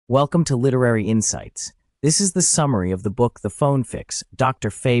Welcome to Literary Insights. This is the summary of the book The Phone Fix, Dr.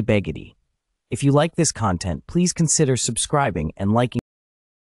 Faye Begeti. If you like this content, please consider subscribing and liking.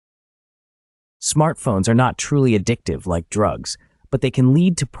 Smartphones are not truly addictive like drugs, but they can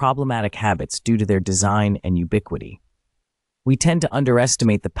lead to problematic habits due to their design and ubiquity. We tend to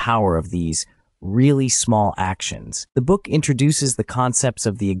underestimate the power of these really small actions. The book introduces the concepts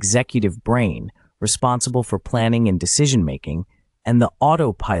of the executive brain, responsible for planning and decision-making, and the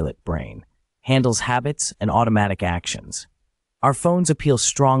autopilot brain, handles habits and automatic actions. Our phones appeal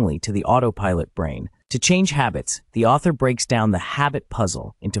strongly to the autopilot brain. To change habits, the author breaks down the habit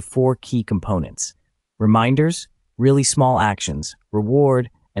puzzle into 4 key components: reminders, really small actions, reward,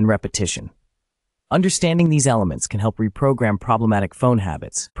 and repetition. Understanding these elements can help reprogram problematic phone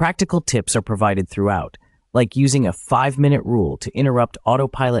habits. Practical tips are provided throughout, like using a 5-minute rule to interrupt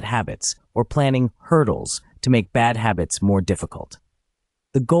autopilot habits or planning hurdles to make bad habits more difficult.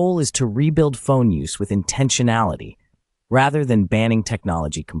 The goal is to rebuild phone use with intentionality, rather than banning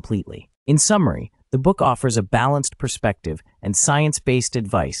technology completely. In summary, the book offers a balanced perspective and science-based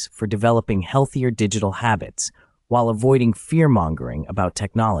advice for developing healthier digital habits while avoiding fear-mongering about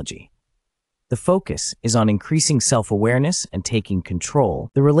technology. The focus is on increasing self-awareness and taking control.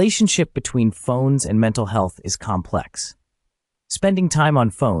 The relationship between phones and mental health is complex. Spending time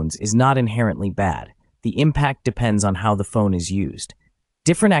on phones is not inherently bad. The impact depends on how the phone is used.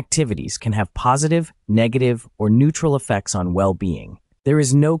 Different activities can have positive, negative, or neutral effects on well-being. There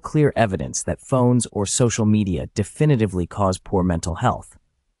is no clear evidence that phones or social media definitively cause poor mental health.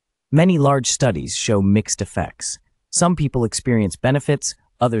 Many large studies show mixed effects. Some people experience benefits,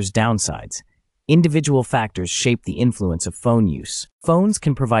 others downsides. Individual factors shape the influence of phone use. Phones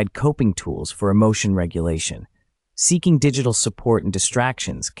can provide coping tools for emotion regulation. Seeking digital support and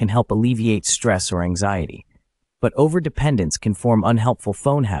distractions can help alleviate stress or anxiety. But overdependence can form unhelpful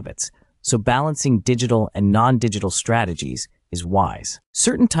phone habits, so balancing digital and non-digital strategies is wise.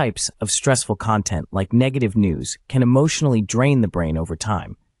 Certain types of stressful content, like negative news, can emotionally drain the brain over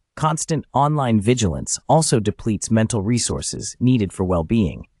time. Constant online vigilance also depletes mental resources needed for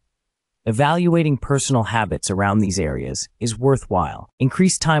well-being. Evaluating personal habits around these areas is worthwhile.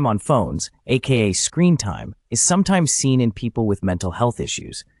 Increased time on phones, aka screen time, is sometimes seen in people with mental health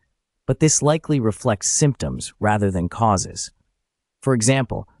issues, but this likely reflects symptoms rather than causes. For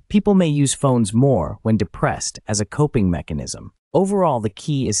example, people may use phones more when depressed as a coping mechanism. Overall, the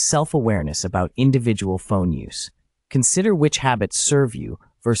key is self-awareness about individual phone use. Consider which habits serve you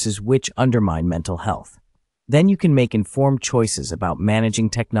versus which undermine mental health. Then you can make informed choices about managing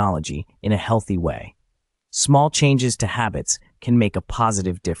technology in a healthy way. Small changes to habits can make a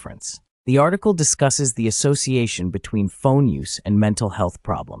positive difference. The article discusses the association between phone use and mental health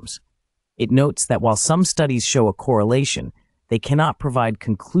problems. It notes that while some studies show a correlation, they cannot provide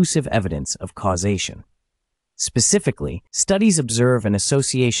conclusive evidence of causation. Specifically, studies observe an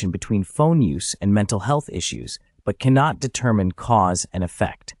association between phone use and mental health issues, but cannot determine cause and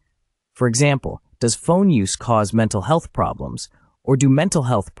effect. For example, does phone use cause mental health problems, or do mental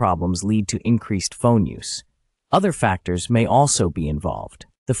health problems lead to increased phone use? Other factors may also be involved.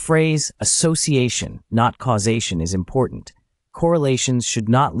 The phrase association, not causation, is important. Correlations should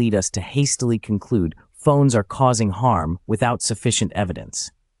not lead us to hastily conclude phones are causing harm without sufficient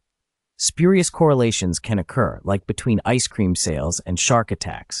evidence. Spurious correlations can occur, like between ice cream sales and shark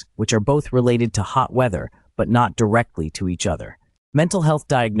attacks, which are both related to hot weather but not directly to each other. Mental health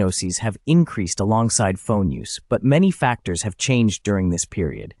diagnoses have increased alongside phone use, but many factors have changed during this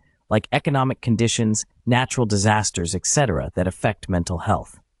period, like economic conditions, natural disasters, etc., that affect mental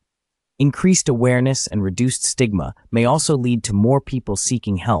health. Increased awareness and reduced stigma may also lead to more people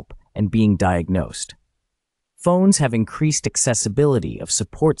seeking help and being diagnosed. Phones have increased accessibility of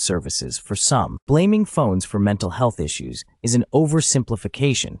support services for some. Blaming phones for mental health issues is an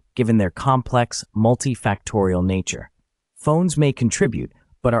oversimplification given their complex, multifactorial nature. Phones may contribute,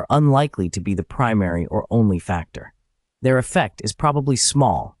 but are unlikely to be the primary or only factor. Their effect is probably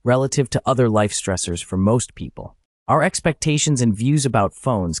small relative to other life stressors for most people. Our expectations and views about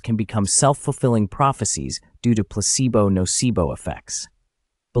phones can become self-fulfilling prophecies due to placebo-nocebo effects.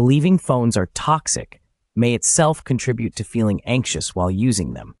 Believing phones are toxic may itself contribute to feeling anxious while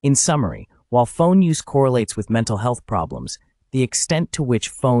using them. In summary, while phone use correlates with mental health problems, the extent to which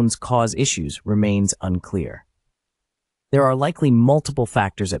phones cause issues remains unclear. There are likely multiple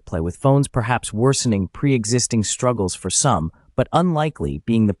factors at play, with phones perhaps worsening pre-existing struggles for some, but unlikely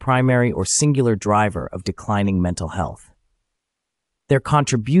being the primary or singular driver of declining mental health. Their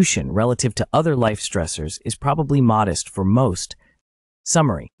contribution relative to other life stressors is probably modest for most,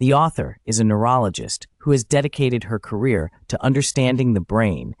 Summary: the author is a neurologist who has dedicated her career to understanding the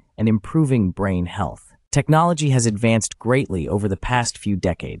brain and improving brain health. Technology has advanced greatly over the past few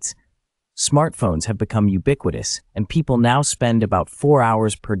decades. Smartphones have become ubiquitous, and people now spend about 4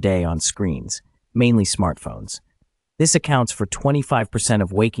 hours per day on screens, mainly smartphones. This accounts for 25%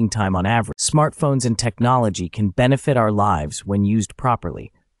 of waking time on average. Smartphones and technology can benefit our lives when used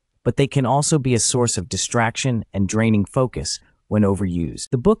properly, but they can also be a source of distraction and draining focus when overused.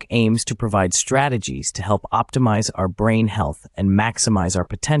 The book aims to provide strategies to help optimize our brain health and maximize our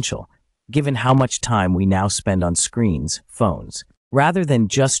potential, given how much time we now spend on screens, phones. Rather than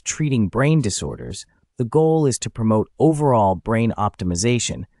just treating brain disorders, the goal is to promote overall brain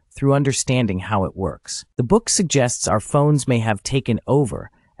optimization through understanding how it works. The book suggests our phones may have taken over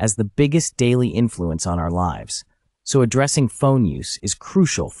as the biggest daily influence on our lives, so addressing phone use is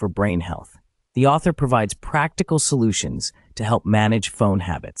crucial for brain health. The author provides practical solutions to help manage phone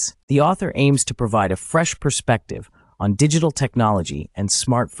habits. The author aims to provide a fresh perspective on digital technology and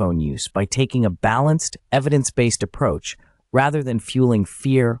smartphone use by taking a balanced, evidence-based approach rather than fueling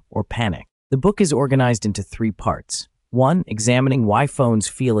fear or panic. The book is organized into 3 parts. 1. Examining why phones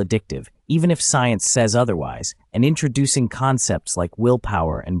feel addictive, even if science says otherwise, and introducing concepts like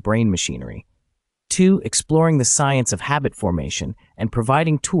willpower and brain machinery. 2. Exploring the science of habit formation and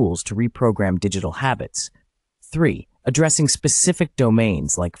providing tools to reprogram digital habits. 3. Addressing specific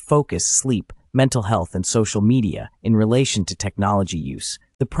domains like focus, sleep, mental health, and social media in relation to technology use.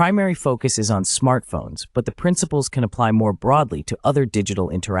 The primary focus is on smartphones, but the principles can apply more broadly to other digital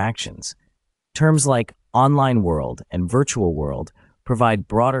interactions. Terms like online world and virtual world provide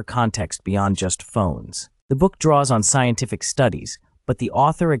broader context beyond just phones. The book draws on scientific studies, but the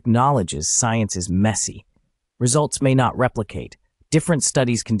author acknowledges science is messy. Results may not replicate, different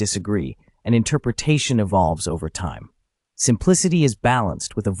studies can disagree, and interpretation evolves over time. Simplicity is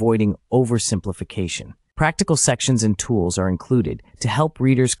balanced with avoiding oversimplification. Practical sections and tools are included to help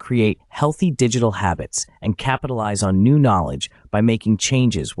readers create healthy digital habits and capitalize on new knowledge by making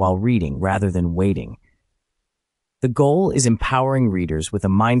changes while reading rather than waiting. The goal is empowering readers with a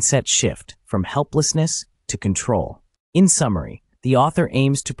mindset shift from helplessness to control. In summary, the author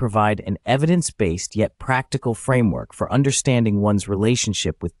aims to provide an evidence-based yet practical framework for understanding one's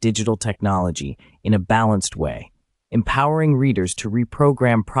relationship with digital technology in a balanced way, empowering readers to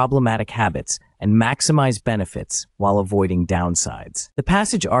reprogram problematic habits and maximize benefits while avoiding downsides. The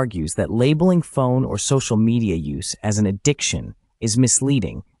passage argues that labeling phone or social media use as an addiction is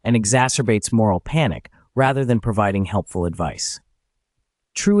misleading and exacerbates moral panic rather than providing helpful advice.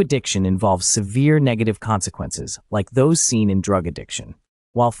 True addiction involves severe negative consequences, like those seen in drug addiction.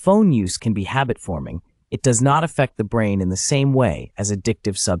 While phone use can be habit-forming, it does not affect the brain in the same way as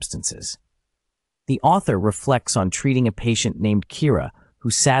addictive substances. The author reflects on treating a patient named Kira, who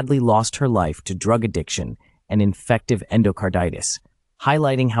sadly lost her life to drug addiction and infective endocarditis,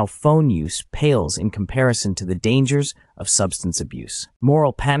 highlighting how phone use pales in comparison to the dangers of substance abuse.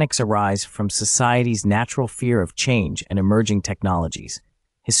 Moral panics arise from society's natural fear of change and emerging technologies.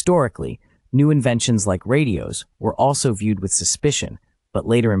 Historically, new inventions like radios were also viewed with suspicion, but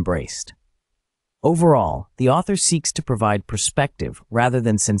later embraced. Overall, the author seeks to provide perspective rather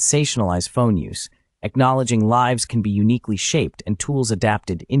than sensationalize phone use, acknowledging lives can be uniquely shaped and tools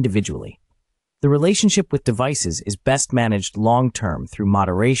adapted individually. The relationship with devices is best managed long-term through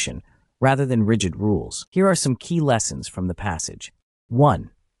moderation rather than rigid rules. Here are some key lessons from the passage. 1.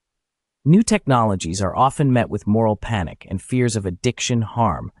 New technologies are often met with moral panic and fears of addiction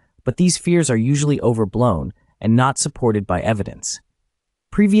harm, but these fears are usually overblown and not supported by evidence.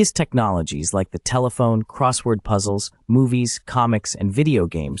 Previous technologies like the telephone, crossword puzzles, movies, comics, and video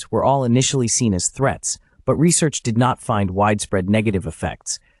games were all initially seen as threats, but research did not find widespread negative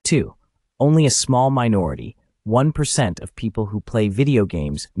effects. 2. Only a small minority, 1% of people who play video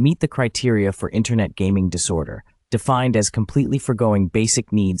games meet the criteria for internet gaming disorder, defined as completely forgoing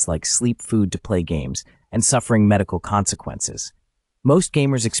basic needs like sleep, food to play games, and suffering medical consequences. Most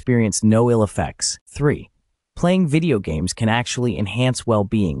gamers experience no ill effects. 3. Playing video games can actually enhance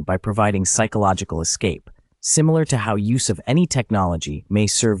well-being by providing psychological escape, similar to how use of any technology may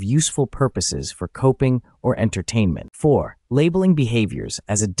serve useful purposes for coping or entertainment. 4. Labeling behaviors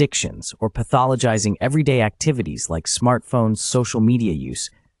as addictions or pathologizing everyday activities like smartphones, social media use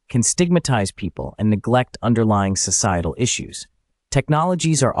can stigmatize people and neglect underlying societal issues.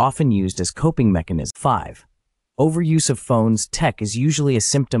 Technologies are often used as coping mechanisms. 5. Overuse of phones tech is usually a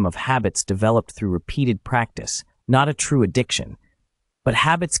symptom of habits developed through repeated practice, not a true addiction. But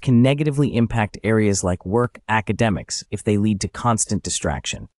habits can negatively impact areas like work, academics, if they lead to constant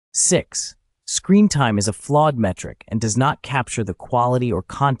distraction. 6. Screen time is a flawed metric and does not capture the quality or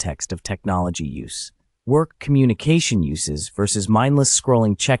context of technology use. Work communication uses versus mindless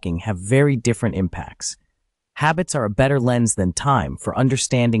scrolling checking have very different impacts. Habits are a better lens than time for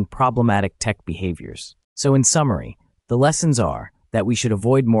understanding problematic tech behaviors. So in summary, the lessons are that we should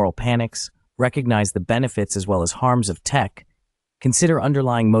avoid moral panics, recognize the benefits as well as harms of tech, consider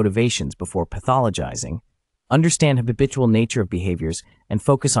underlying motivations before pathologizing, understand the habitual nature of behaviors, and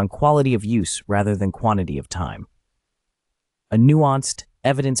focus on quality of use rather than quantity of time. A nuanced,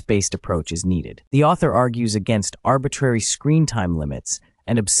 evidence-based approach is needed. The author argues against arbitrary screen time limits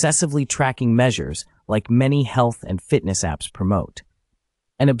and obsessively tracking measures like many health and fitness apps promote.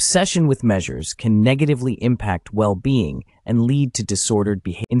 An obsession with measures can negatively impact well-being and lead to disordered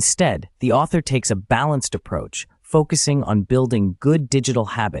behavior. Instead, the author takes a balanced approach, focusing on building good digital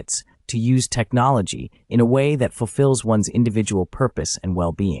habits to use technology in a way that fulfills one's individual purpose and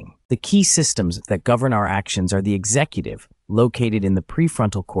well-being. The key systems that govern our actions are the executive, located in the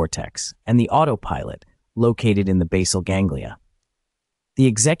prefrontal cortex, and the autopilot, located in the basal ganglia. The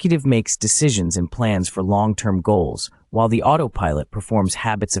executive makes decisions and plans for long-term goals, while the autopilot performs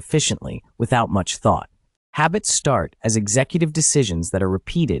habits efficiently without much thought. Habits start as executive decisions that are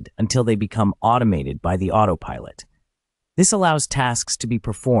repeated until they become automated by the autopilot. This allows tasks to be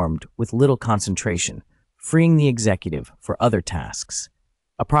performed with little concentration, freeing the executive for other tasks.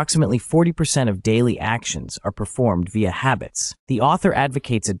 Approximately 40% of daily actions are performed via habits. The author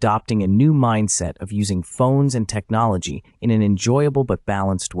advocates adopting a new mindset of using phones and technology in an enjoyable but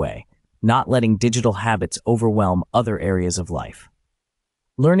balanced way, not letting digital habits overwhelm other areas of life.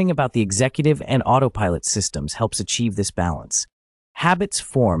 Learning about the executive and autopilot systems helps achieve this balance. Habits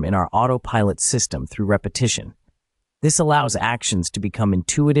form in our autopilot system through repetition. This allows actions to become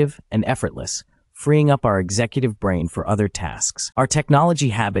intuitive and effortless, freeing up our executive brain for other tasks. Our technology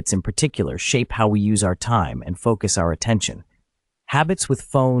habits in particular shape how we use our time and focus our attention. Habits with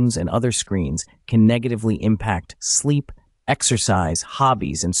phones and other screens can negatively impact sleep, exercise,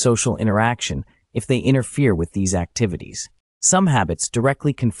 hobbies, and social interaction if they interfere with these activities. Some habits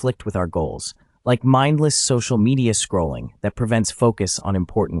directly conflict with our goals, like mindless social media scrolling that prevents focus on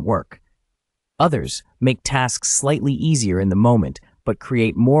important work. Others make tasks slightly easier in the moment but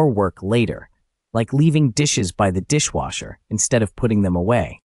create more work later, like leaving dishes by the dishwasher instead of putting them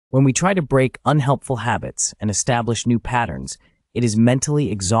away. When we try to break unhelpful habits and establish new patterns, it is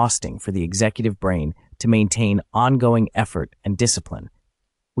mentally exhausting for the executive brain to maintain ongoing effort and discipline.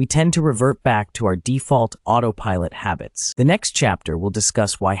 We tend to revert back to our default autopilot habits. The next chapter will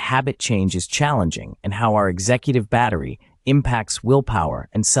discuss why habit change is challenging and how our executive battery impacts willpower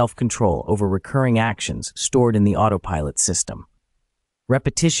and self-control over recurring actions stored in the autopilot system.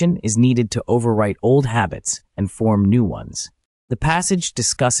 Repetition is needed to overwrite old habits and form new ones. The passage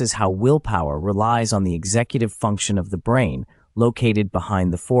discusses how willpower relies on the executive function of the brain located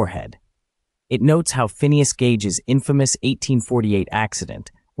behind the forehead. It notes how Phineas Gage's infamous 1848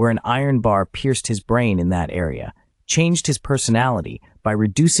 accident, where an iron bar pierced his brain in that area, changed his personality by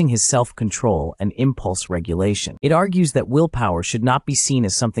reducing his self-control and impulse regulation. It argues that willpower should not be seen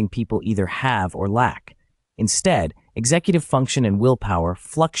as something people either have or lack. Instead, executive function and willpower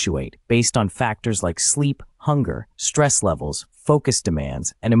fluctuate based on factors like sleep, hunger, stress levels, focus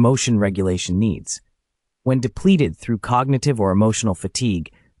demands, and emotion regulation needs. When depleted through cognitive or emotional fatigue,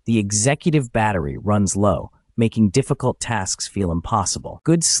 the executive battery runs low, making difficult tasks feel impossible.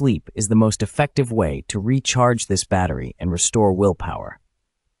 Good sleep is the most effective way to recharge this battery and restore willpower.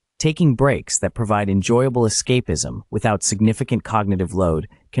 Taking breaks that provide enjoyable escapism without significant cognitive load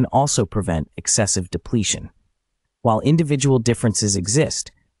can also prevent excessive depletion. While individual differences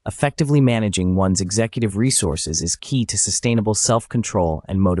exist, effectively managing one's executive resources is key to sustainable self-control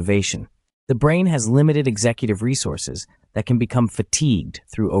and motivation. The brain has limited executive resources that can become fatigued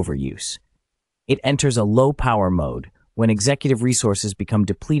through overuse. It enters a low-power mode when executive resources become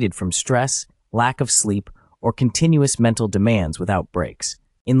depleted from stress, lack of sleep, or continuous mental demands without breaks.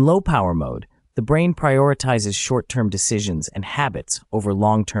 In low-power mode, the brain prioritizes short-term decisions and habits over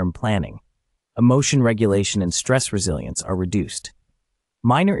long-term planning. Emotion regulation and stress resilience are reduced.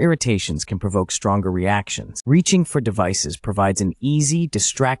 Minor irritations can provoke stronger reactions. Reaching for devices provides an easy,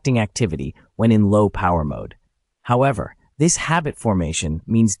 distracting activity when in low-power mode. However, this habit formation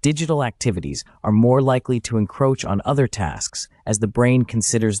means digital activities are more likely to encroach on other tasks as the brain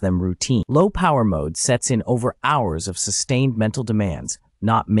considers them routine. Low-power mode sets in over hours of sustained mental demands,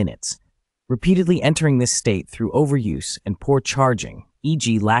 not minutes. Repeatedly entering this state through overuse and poor charging,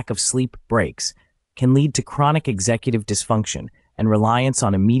 e.g. lack of sleep breaks, can lead to chronic executive dysfunction and reliance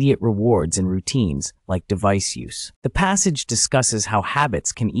on immediate rewards in routines like device use. The passage discusses how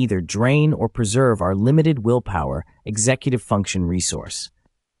habits can either drain or preserve our limited willpower executive function resource.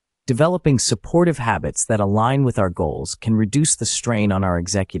 Developing supportive habits that align with our goals can reduce the strain on our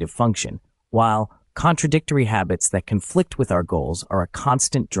executive function, while contradictory habits that conflict with our goals are a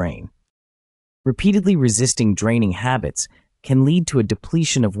constant drain. Repeatedly resisting draining habits can lead to a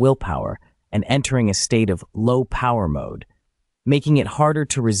depletion of willpower and entering a state of low power mode, making it harder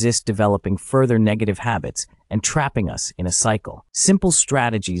to resist developing further negative habits and trapping us in a cycle. Simple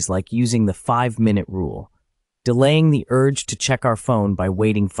strategies like using the 5-minute rule, delaying the urge to check our phone by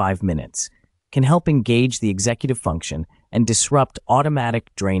waiting 5 minutes, can help engage the executive function and disrupt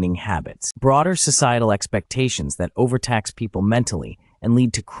automatic draining habits. Broader societal expectations that overtax people mentally and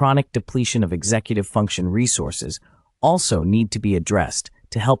lead to chronic depletion of executive function resources also need to be addressed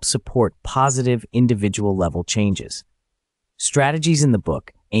to help support positive individual-level changes. Strategies in the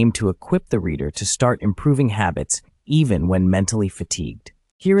book aim to equip the reader to start improving habits even when mentally fatigued.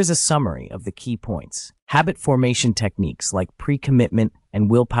 Here is a summary of the key points. Habit formation techniques like pre-commitment and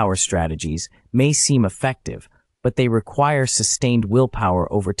willpower strategies may seem effective, but they require sustained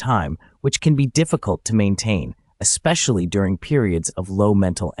willpower over time, which can be difficult to maintain, especially during periods of low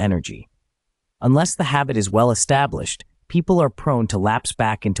mental energy. Unless the habit is well established, people are prone to lapse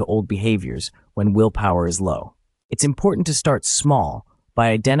back into old behaviors when willpower is low. It's important to start small by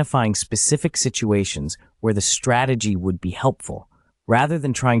identifying specific situations where the strategy would be helpful, rather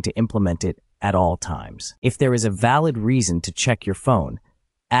than trying to implement it at all times. If there is a valid reason to check your phone,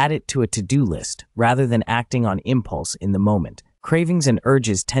 add it to a to-do list rather than acting on impulse in the moment. Cravings and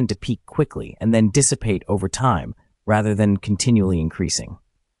urges tend to peak quickly and then dissipate over time, rather than continually increasing.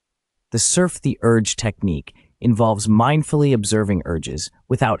 The surf the urge technique involves mindfully observing urges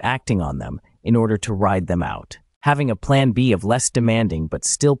without acting on them in order to ride them out. Having a plan B of less demanding but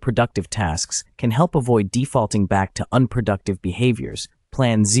still productive tasks can help avoid defaulting back to unproductive behaviors,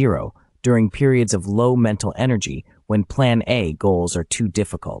 plan 0, during periods of low mental energy when plan A goals are too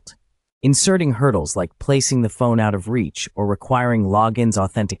difficult. Inserting hurdles like placing the phone out of reach or requiring logins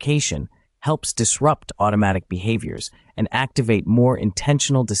authentication helps disrupt automatic behaviors and activate more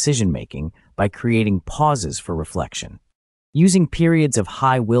intentional decision-making by creating pauses for reflection. Using periods of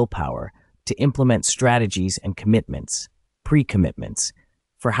high willpower to implement strategies and commitments, pre-commitments,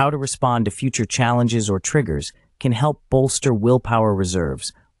 for how to respond to future challenges or triggers can help bolster willpower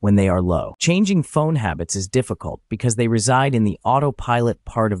reserves when they are low. Changing phone habits is difficult because they reside in the autopilot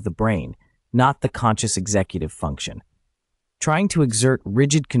part of the brain, not the conscious executive function. Trying to exert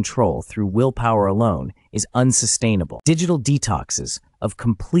rigid control through willpower alone is unsustainable. Digital detoxes of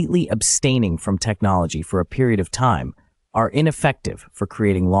completely abstaining from technology for a period of time are ineffective for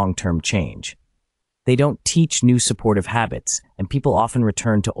creating long-term change. They don't teach new supportive habits, and people often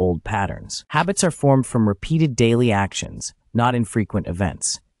return to old patterns. Habits are formed from repeated daily actions, not infrequent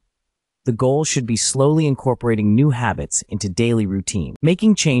events. The goal should be slowly incorporating new habits into daily routine.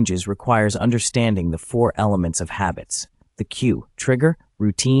 Making changes requires understanding the 4 elements of habits: the cue, trigger,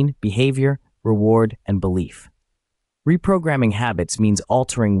 routine, behavior, reward, and belief. Reprogramming habits means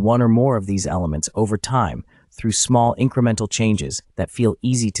altering one or more of these elements over time through small incremental changes that feel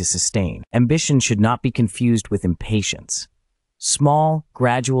easy to sustain. Ambition should not be confused with impatience. Small,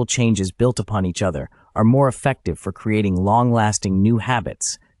 gradual changes built upon each other are more effective for creating long-lasting new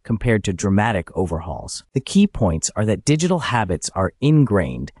habits compared to dramatic overhauls. The key points are that digital habits are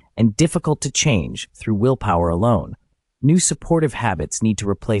ingrained and difficult to change through willpower alone. New supportive habits need to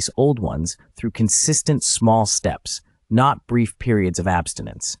replace old ones through consistent small steps, not brief periods of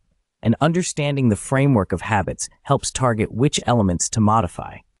abstinence. And understanding the framework of habits helps target which elements to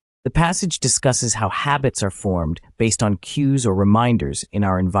modify. The passage discusses how habits are formed based on cues or reminders in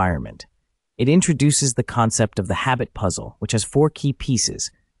our environment. It introduces the concept of the habit puzzle, which has 4 key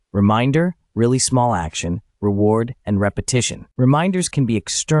pieces: reminder, really small action, reward, and repetition. Reminders can be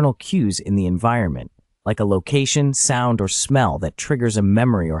external cues in the environment, like a location, sound, or smell that triggers a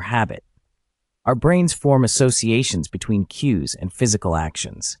memory or habit. Our brains form associations between cues and physical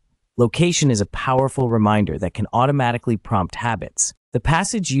actions. Location is a powerful reminder that can automatically prompt habits. The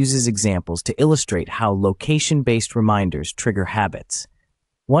passage uses examples to illustrate how location-based reminders trigger habits.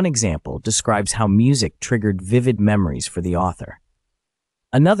 One example describes how music triggered vivid memories for the author.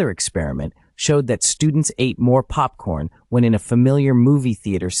 Another experiment showed that students ate more popcorn when in a familiar movie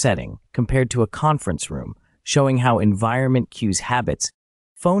theater setting compared to a conference room, showing how environment cues habits.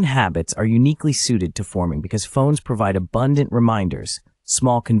 Phone habits are uniquely suited to forming because phones provide abundant reminders,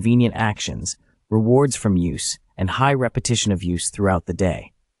 small convenient actions, rewards from use, and high repetition of use throughout the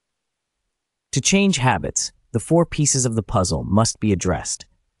day. To change habits, the 4 pieces of the puzzle must be addressed,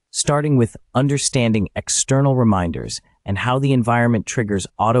 starting with understanding external reminders and how the environment triggers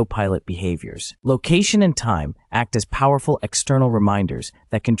autopilot behaviors. Location and time act as powerful external reminders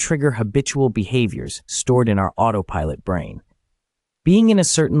that can trigger habitual behaviors stored in our autopilot brain. Being in a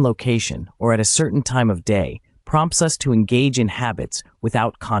certain location or at a certain time of day prompts us to engage in habits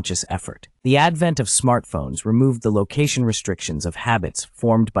without conscious effort. The advent of smartphones removed the location restrictions of habits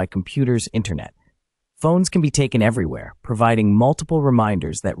formed by computers' internet. Phones can be taken everywhere, providing multiple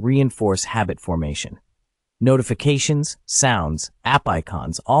reminders that reinforce habit formation. Notifications, sounds, app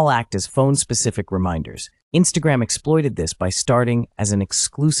icons all act as phone-specific reminders. Instagram exploited this by starting as an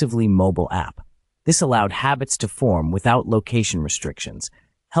exclusively mobile app. This allowed habits to form without location restrictions,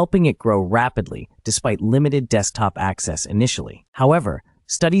 helping it grow rapidly despite limited desktop access initially. However,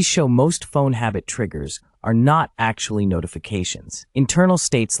 studies show most phone habit triggers are not actually notifications. Internal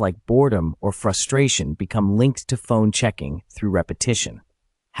states like boredom or frustration become linked to phone checking through repetition.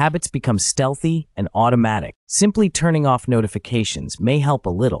 Habits become stealthy and automatic. Simply turning off notifications may help a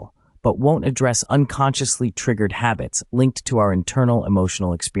little, but won't address unconsciously triggered habits linked to our internal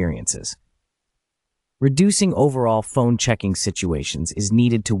emotional experiences. Reducing overall phone checking situations is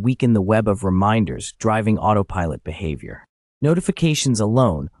needed to weaken the web of reminders driving autopilot behavior. Notifications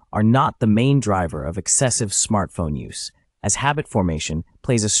alone are not the main driver of excessive smartphone use, as habit formation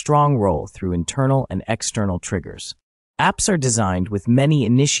plays a strong role through internal and external triggers. Apps are designed with many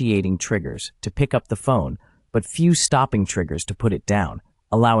initiating triggers to pick up the phone, but few stopping triggers to put it down,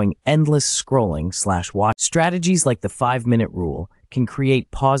 allowing endless scrolling/watch. Strategies like the 5-minute rule can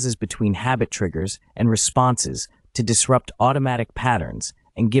create pauses between habit triggers and responses to disrupt automatic patterns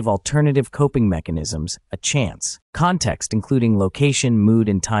and give alternative coping mechanisms a chance. Context, including location, mood,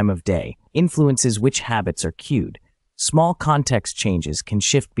 and time of day, influences which habits are cued. Small context changes can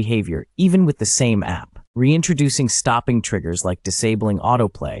shift behavior even with the same app. Reintroducing stopping triggers like disabling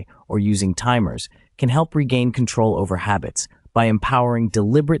autoplay or using timers can help regain control over habits by empowering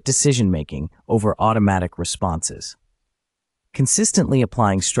deliberate decision-making over automatic responses. Consistently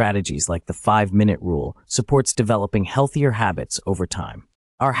applying strategies like the 5-minute rule supports developing healthier habits over time.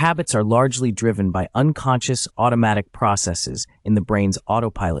 Our habits are largely driven by unconscious automatic processes in the brain's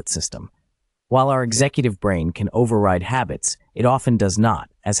autopilot system. While our executive brain can override habits, it often does not,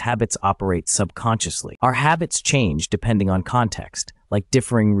 as habits operate subconsciously. Our habits change depending on context, like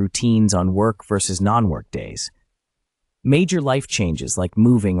differing routines on work versus non-work days. Major life changes like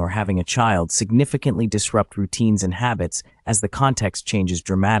moving or having a child significantly disrupt routines and habits as the context changes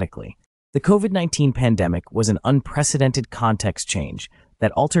dramatically. The COVID-19 pandemic was an unprecedented context change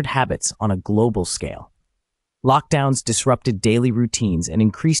that altered habits on a global scale. Lockdowns disrupted daily routines and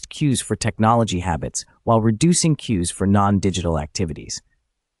increased cues for technology habits while reducing cues for non-digital activities.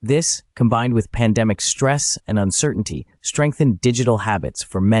 This, combined with pandemic stress and uncertainty, strengthened digital habits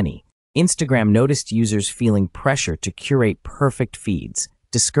for many. Instagram noticed users feeling pressure to curate perfect feeds,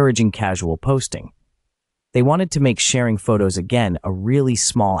 discouraging casual posting. They wanted to make sharing photos again a really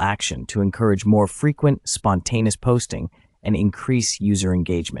small action to encourage more frequent, spontaneous posting and increase user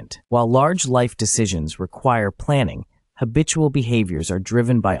engagement. While large life decisions require planning, habitual behaviors are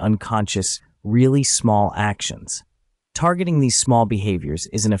driven by unconscious, really small actions. Targeting these small behaviors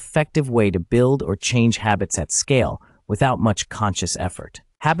is an effective way to build or change habits at scale without much conscious effort.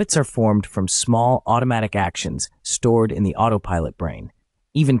 Habits are formed from small, automatic actions stored in the autopilot brain.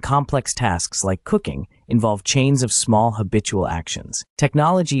 Even complex tasks like cooking involve chains of small habitual actions.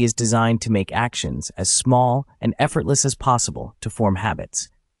 Technology is designed to make actions as small and effortless as possible to form habits.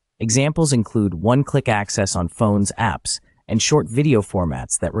 Examples include one-click access on phones' apps and short video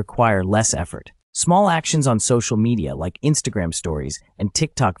formats that require less effort. Small actions on social media like Instagram stories and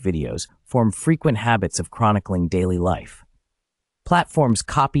TikTok videos form frequent habits of chronicling daily life. Platforms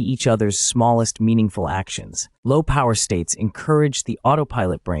copy each other's smallest meaningful actions. Low-power states encourage the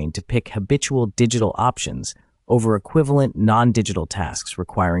autopilot brain to pick habitual digital options over equivalent non-digital tasks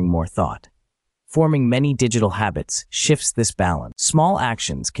requiring more thought. Forming many digital habits shifts this balance. Small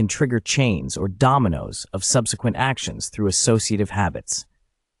actions can trigger chains or dominoes of subsequent actions through associative habits.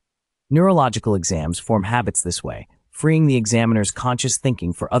 Neurological exams form habits this way, freeing the examiner's conscious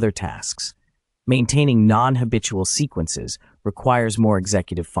thinking for other tasks. Maintaining non-habitual sequences requires more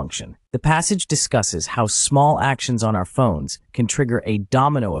executive function. The passage discusses how small actions on our phones can trigger a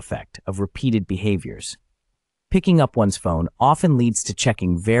domino effect of repeated behaviors. Picking up one's phone often leads to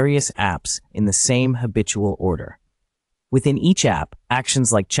checking various apps in the same habitual order. Within each app,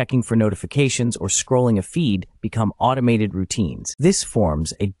 actions like checking for notifications or scrolling a feed become automated routines. This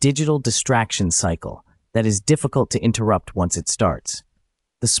forms a digital distraction cycle that is difficult to interrupt once it starts.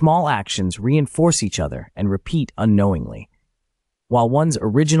 The small actions reinforce each other and repeat unknowingly. While one's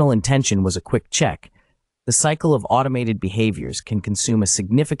original intention was a quick check, the cycle of automated behaviors can consume a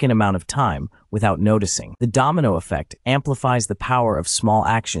significant amount of time without noticing. The domino effect amplifies the power of small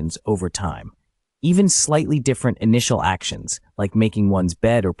actions over time. Even slightly different initial actions, like making one's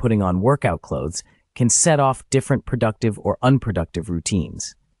bed or putting on workout clothes, can set off different productive or unproductive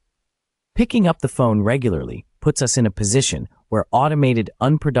routines. Picking up the phone regularly puts us in a position where automated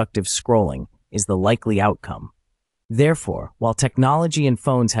unproductive scrolling is the likely outcome. Therefore, while technology and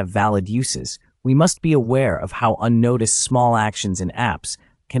phones have valid uses, we must be aware of how unnoticed small actions in apps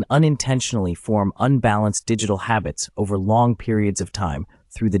can unintentionally form unbalanced digital habits over long periods of time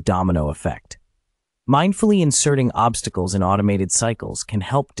through the domino effect. Mindfully inserting obstacles in automated cycles can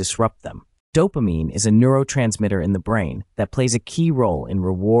help disrupt them. Dopamine is a neurotransmitter in the brain that plays a key role in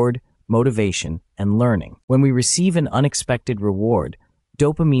reward, motivation, and learning. When we receive an unexpected reward,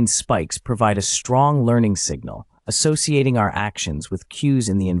 dopamine spikes provide a strong learning signal, associating our actions with cues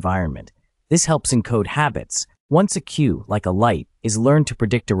in the environment. This helps encode habits. Once a cue, like a light, is learned to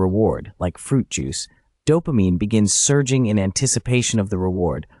predict a reward, like fruit juice, dopamine begins surging in anticipation of the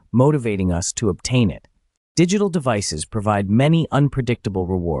reward, motivating us to obtain it. Digital devices provide many unpredictable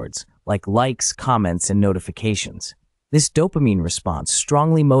rewards, like likes, comments, and notifications. This dopamine response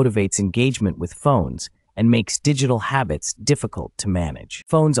strongly motivates engagement with phones and makes digital habits difficult to manage.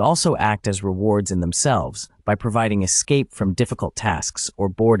 Phones also act as rewards in themselves by providing escape from difficult tasks or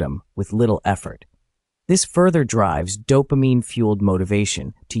boredom with little effort. This further drives dopamine-fueled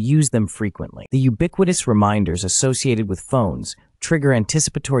motivation to use them frequently. The ubiquitous reminders associated with phones trigger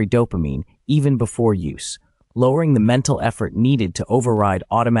anticipatory dopamine even before use, lowering the mental effort needed to override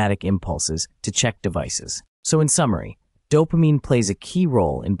automatic impulses to check devices. So in summary, dopamine plays a key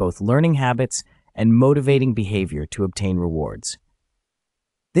role in both learning habits and motivating behavior to obtain rewards.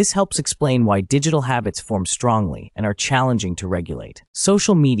 This helps explain why digital habits form strongly and are challenging to regulate.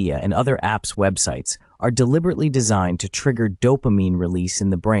 Social media and other apps' websites are deliberately designed to trigger dopamine release in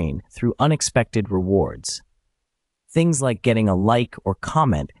the brain through unexpected rewards. Things like getting a like or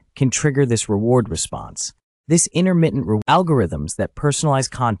comment can trigger this reward response. This intermittent algorithms that personalize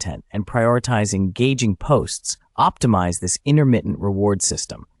content and prioritize engaging posts optimize this intermittent reward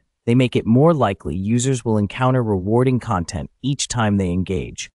system. They make it more likely users will encounter rewarding content each time they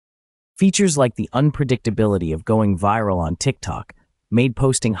engage. Features like the unpredictability of going viral on TikTok made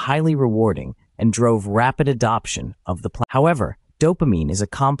posting highly rewarding and drove rapid adoption of the platform. However, dopamine is a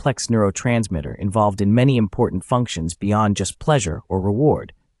complex neurotransmitter involved in many important functions beyond just pleasure or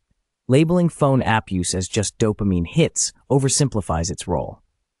reward. Labeling phone app use as just dopamine hits oversimplifies its role.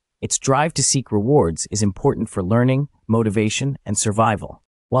 Its drive to seek rewards is important for learning, motivation, and survival.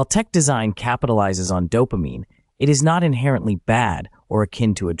 While tech design capitalizes on dopamine, it is not inherently bad or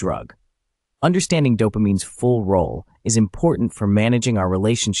akin to a drug. Understanding dopamine's full role is important for managing our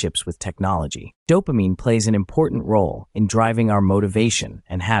relationships with technology. Dopamine plays an important role in driving our motivation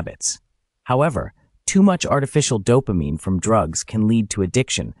and habits. However, too much artificial dopamine from drugs can lead to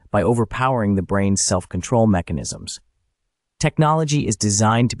addiction by overpowering the brain's self-control mechanisms. Technology is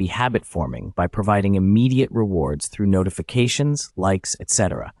designed to be habit-forming by providing immediate rewards through notifications, likes,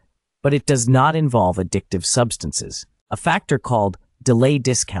 etc. But it does not involve addictive substances. A factor called delay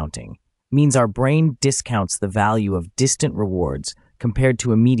discounting means our brain discounts the value of distant rewards compared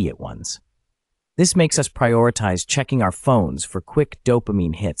to immediate ones. This makes us prioritize checking our phones for quick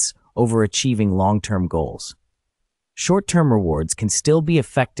dopamine hits over achieving long-term goals. Short-term rewards can still be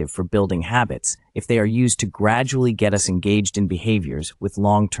effective for building habits if they are used to gradually get us engaged in behaviors with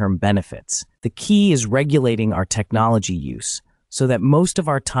long-term benefits. The key is regulating our technology use so that most of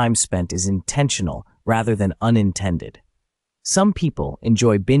our time spent is intentional rather than unintended. Some people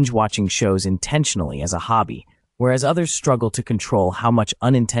enjoy binge-watching shows intentionally as a hobby, whereas others struggle to control how much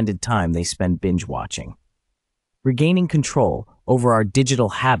unintended time they spend binge-watching. Regaining control over our digital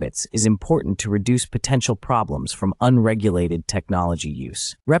habits is important to reduce potential problems from unregulated technology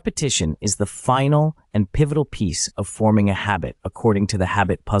use. Repetition is the final and pivotal piece of forming a habit according to the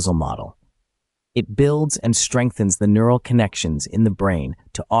habit puzzle model. It builds and strengthens the neural connections in the brain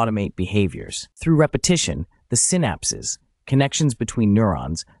to automate behaviors. Through repetition, the synapses, connections between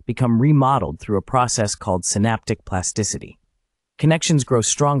neurons, become remodeled through a process called synaptic plasticity. Connections grow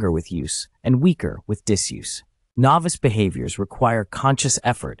stronger with use and weaker with disuse. Novice behaviors require conscious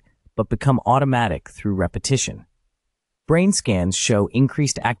effort but become automatic through repetition. Brain scans show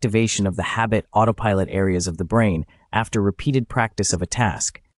increased activation of the habit autopilot areas of the brain after repeated practice of a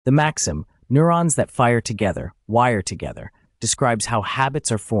task. The maxim, "Neurons that fire together, wire together," describes how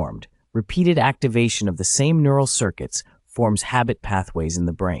habits are formed. Repeated activation of the same neural circuits forms habit pathways in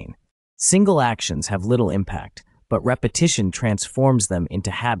the brain. Single actions have little impact, but repetition transforms them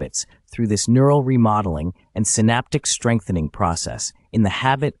into habits through this neural remodeling and synaptic strengthening process in the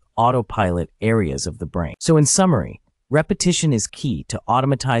habit autopilot areas of the brain. So in summary, repetition is key to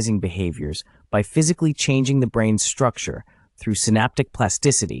automatizing behaviors by physically changing the brain's structure through synaptic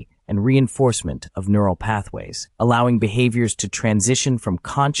plasticity and reinforcement of neural pathways, allowing behaviors to transition from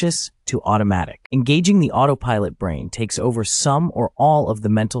conscious to automatic. Engaging the autopilot brain takes over some or all of the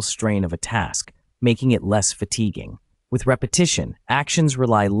mental strain of a task, making it less fatiguing. With repetition, actions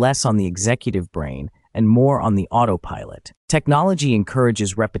rely less on the executive brain and more on the autopilot. Technology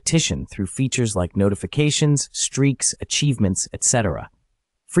encourages repetition through features like notifications, streaks, achievements, etc.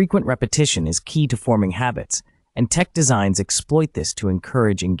 Frequent repetition is key to forming habits, and tech designs exploit this to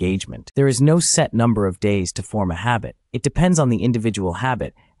encourage engagement. There is no set number of days to form a habit. It depends on the individual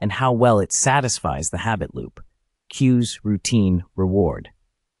habit and how well it satisfies the habit loop. Cues, routine, reward.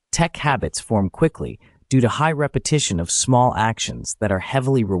 Tech habits form quickly due to high repetition of small actions that are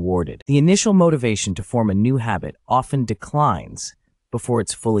heavily rewarded. The initial motivation to form a new habit often declines before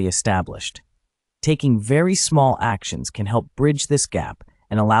it's fully established. Taking very small actions can help bridge this gap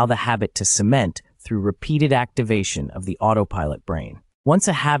and allow the habit to cement through repeated activation of the autopilot brain. Once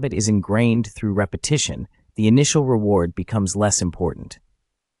a habit is ingrained through repetition, the initial reward becomes less important.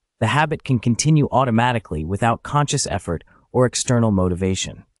 The habit can continue automatically without conscious effort or external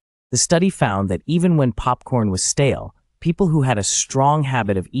motivation. The study found that even when popcorn was stale, people who had a strong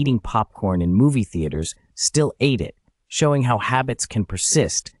habit of eating popcorn in movie theaters still ate it, showing how habits can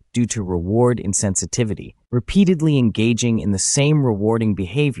persist due to reward insensitivity. Repeatedly engaging in the same rewarding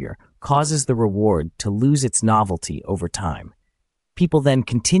behavior causes the reward to lose its novelty over time. People then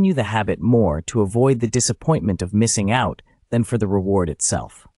continue the habit more to avoid the disappointment of missing out than for the reward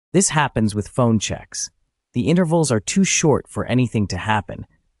itself. This happens with phone checks. The intervals are too short for anything to happen,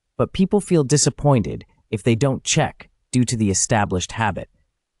 but people feel disappointed if they don't check due to the established habit.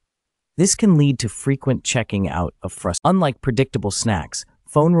 This can lead to frequent checking out of frustration. Unlike predictable snacks,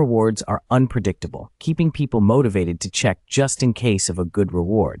 phone rewards are unpredictable, keeping people motivated to check just in case of a good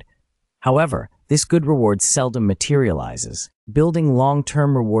reward. However, this good reward seldom materializes. Building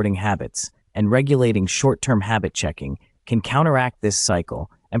long-term rewarding habits and regulating short-term habit checking can counteract this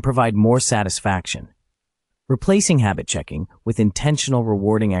cycle and provide more satisfaction. Replacing habit checking with intentional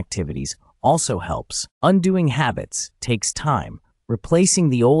rewarding activities also helps. Undoing habits takes time. Replacing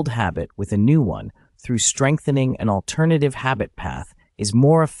the old habit with a new one through strengthening an alternative habit path is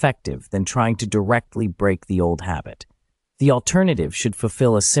more effective than trying to directly break the old habit. The alternative should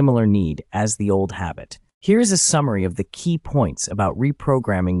fulfill a similar need as the old habit. Here is a summary of the key points about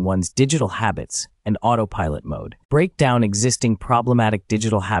reprogramming one's digital habits and autopilot mode. Break down existing problematic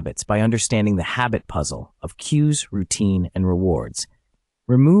digital habits by understanding the habit puzzle of cues, routine, and rewards.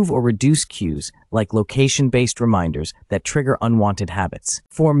 Remove or reduce cues like location-based reminders that trigger unwanted habits.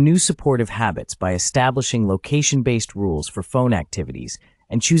 Form new supportive habits by establishing location-based rules for phone activities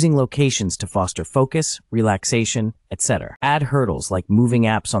and choosing locations to foster focus, relaxation, etc. Add hurdles like moving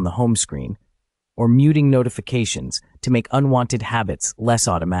apps on the home screen or muting notifications to make unwanted habits less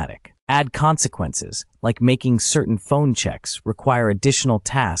automatic. Add consequences like making certain phone checks require additional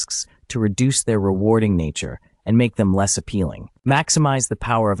tasks to reduce their rewarding nature and make them less appealing. Maximize the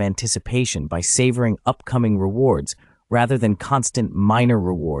power of anticipation by savoring upcoming rewards rather than constant minor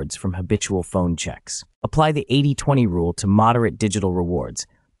rewards from habitual phone checks. Apply the 80-20 rule to moderate digital rewards.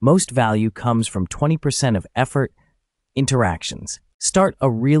 Most value comes from 20% of effort, interactions. Start a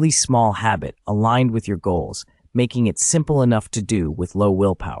really small habit aligned with your goals, making it simple enough to do with low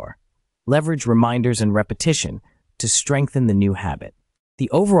willpower. Leverage reminders and repetition to strengthen the new habit. The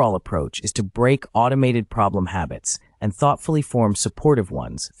overall approach is to break automated problem habits and thoughtfully form supportive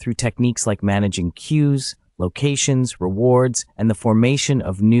ones through techniques like managing cues, locations, rewards, and the formation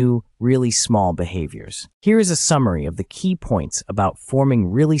of new, really small behaviors. Here is a summary of the key points about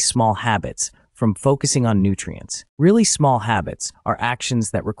forming really small habits from focusing on nutrients. Really small habits are actions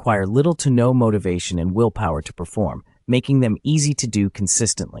that require little to no motivation and willpower to perform, making them easy to do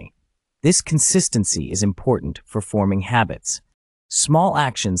consistently. This consistency is important for forming habits. Small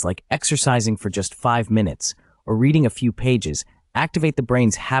actions like exercising for just 5 minutes or reading a few pages activate the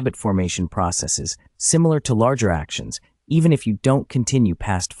brain's habit formation processes, similar to larger actions, even if you don't continue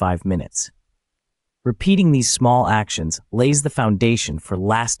past 5 minutes. Repeating these small actions lays the foundation for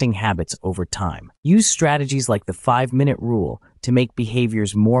lasting habits over time. Use strategies like the 5-minute rule to make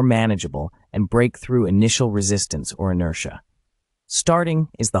behaviors more manageable and break through initial resistance or inertia. Starting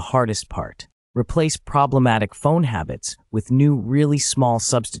is the hardest part. Replace problematic phone habits with new, really small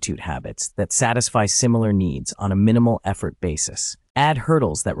substitute habits that satisfy similar needs on a minimal effort basis. Add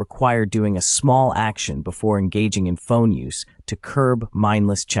hurdles that require doing a small action before engaging in phone use to curb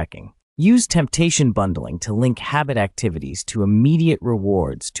mindless checking. Use temptation bundling to link habit activities to immediate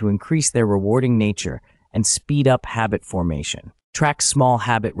rewards to increase their rewarding nature and speed up habit formation. Track small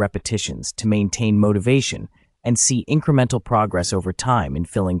habit repetitions to maintain motivation and see incremental progress over time in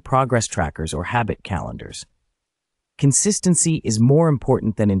filling progress trackers or habit calendars. Consistency is more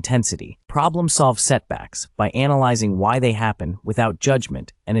important than intensity. Problem-solve setbacks by analyzing why they happen without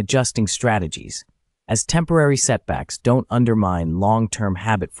judgment and adjusting strategies, as temporary setbacks don't undermine long-term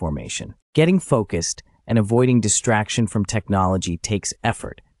habit formation. Getting focused and avoiding distraction from technology takes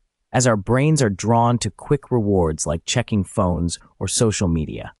effort, as our brains are drawn to quick rewards like checking phones or social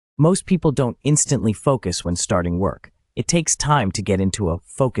media. Most people don't instantly focus when starting work. It takes time to get into a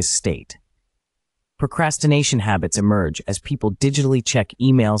focused state. Procrastination habits emerge as people digitally check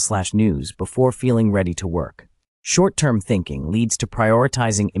email/news before feeling ready to work. Short-term thinking leads to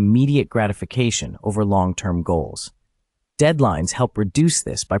prioritizing immediate gratification over long-term goals. Deadlines help reduce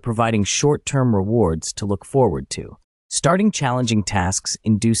this by providing short-term rewards to look forward to. Starting challenging tasks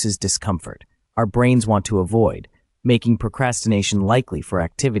induces discomfort our brains want to avoid, making procrastination likely for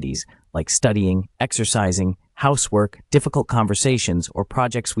activities like studying, exercising, housework, difficult conversations, or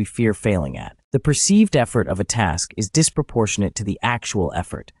projects we fear failing at. The perceived effort of a task is disproportionate to the actual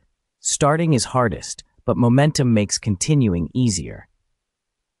effort. Starting is hardest, but momentum makes continuing easier.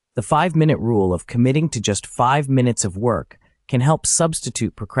 The 5-minute rule of committing to just 5 minutes of work can help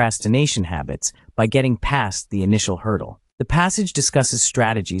substitute procrastination habits by getting past the initial hurdle. The passage discusses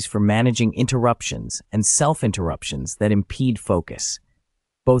strategies for managing interruptions and self-interruptions that impede focus.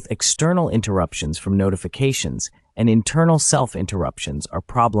 Both external interruptions from notifications and internal self-interruptions are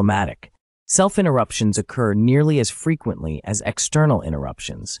problematic. Self-interruptions occur nearly as frequently as external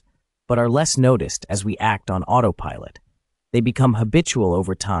interruptions, but are less noticed as we act on autopilot. They become habitual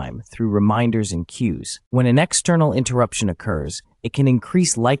over time through reminders and cues. When an external interruption occurs, it can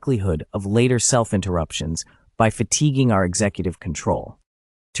increase likelihood of later self-interruptions by fatiguing our executive control.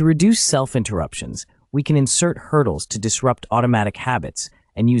 To reduce self-interruptions, we can insert hurdles to disrupt automatic habits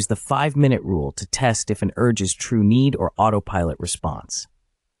and use the 5-minute rule to test if an urge is true need or autopilot response.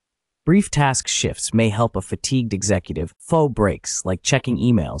 Brief task shifts may help a fatigued executive. Faux breaks, like checking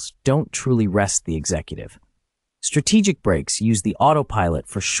emails, don't truly rest the executive. Strategic breaks use the autopilot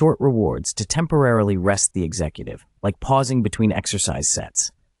for short rewards to temporarily rest the executive, like pausing between exercise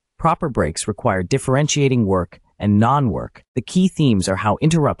sets. Proper breaks require differentiating work and non-work. The key themes are how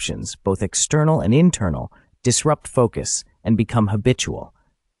interruptions, both external and internal, disrupt focus and become habitual,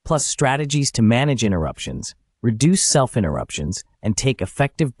 plus strategies to manage interruptions, reduce self-interruptions, and take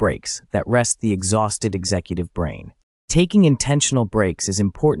effective breaks that rest the exhausted executive brain. Taking intentional breaks is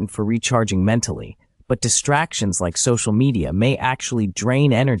important for recharging mentally, but distractions like social media may actually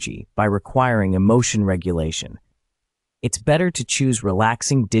drain energy by requiring emotion regulation. It's better to choose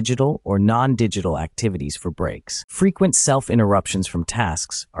relaxing digital or non-digital activities for breaks. Frequent self-interruptions from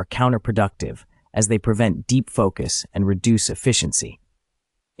tasks are counterproductive as they prevent deep focus and reduce efficiency.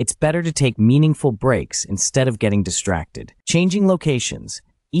 It's better to take meaningful breaks instead of getting distracted. Changing locations,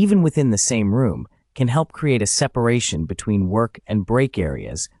 even within the same room, can help create a separation between work and break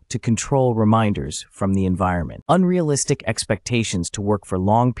areas to control reminders from the environment. Unrealistic expectations to work for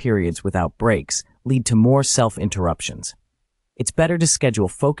long periods without breaks lead to more self-interruptions. It's better to schedule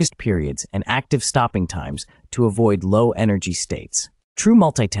focused periods and active stopping times to avoid low-energy states. True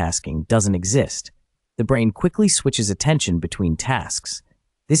multitasking doesn't exist. The brain quickly switches attention between tasks.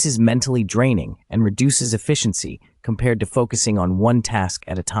 This is mentally draining and reduces efficiency compared to focusing on one task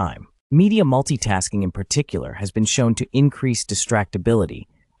at a time. Media multitasking in particular has been shown to increase distractibility,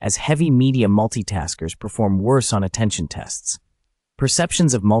 as heavy media multitaskers perform worse on attention tests.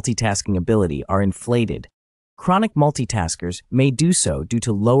 Perceptions of multitasking ability are inflated. Chronic multitaskers may do so due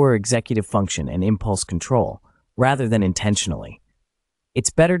to lower executive function and impulse control, rather than intentionally. It's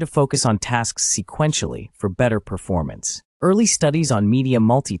better to focus on tasks sequentially for better performance. Early studies on media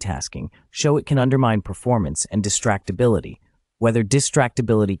multitasking show it can undermine performance and distractibility, whether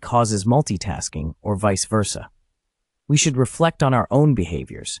distractibility causes multitasking or vice versa. We should reflect on our own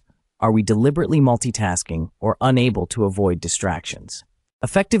behaviors. Are we deliberately multitasking or unable to avoid distractions?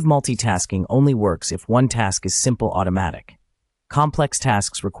 Effective multitasking only works if one task is simple automatic. Complex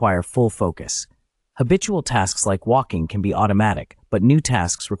tasks require full focus. Habitual tasks like walking can be automatic, but new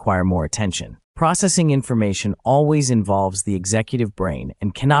tasks require more attention. Processing information always involves the executive brain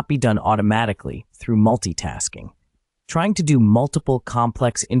and cannot be done automatically through multitasking. Trying to do multiple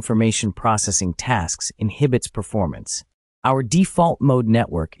complex information processing tasks inhibits performance. Our default mode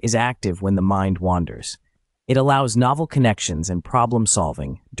network is active when the mind wanders. It allows novel connections and problem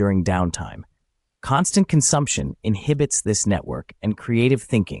solving during downtime. Constant consumption inhibits this network and creative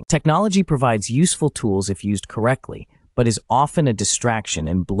thinking. Technology provides useful tools if used correctly, but is often a distraction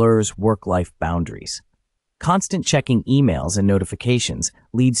and blurs work-life boundaries. Constant checking emails and notifications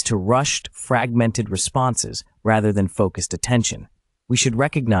leads to rushed, fragmented responses rather than focused attention. We should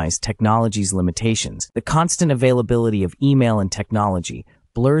recognize technology's limitations. The constant availability of email and technology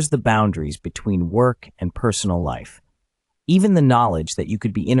blurs the boundaries between work and personal life. Even the knowledge that you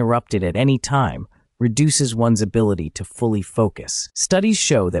could be interrupted at any time reduces one's ability to fully focus. Studies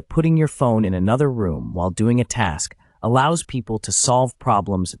show that putting your phone in another room while doing a task allows people to solve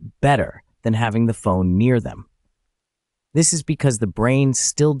problems better than having the phone near them. This is because the brain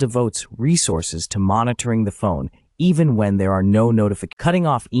still devotes resources to monitoring the phone even when there are no notifications. Cutting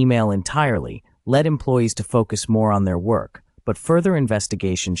off email entirely led employees to focus more on their work, but further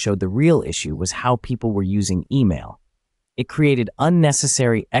investigation showed the real issue was how people were using email. It created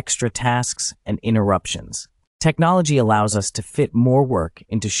unnecessary extra tasks and interruptions. Technology allows us to fit more work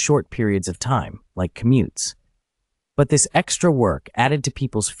into short periods of time, like commutes. But this extra work added to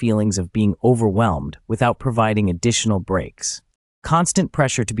people's feelings of being overwhelmed without providing additional breaks. Constant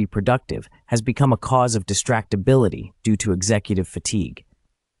pressure to be productive has become a cause of distractibility due to executive fatigue.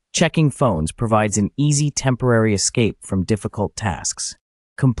 Checking phones provides an easy temporary escape from difficult tasks.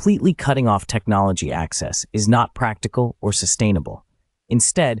 Completely cutting off technology access is not practical or sustainable.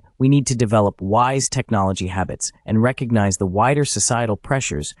 Instead, we need to develop wise technology habits and recognize the wider societal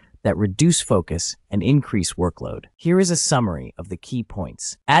pressures that reduce focus and increase workload. Here is a summary of the key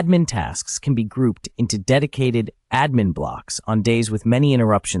points. Admin tasks can be grouped into dedicated admin blocks on days with many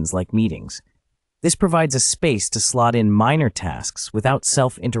interruptions like meetings. This provides a space to slot in minor tasks without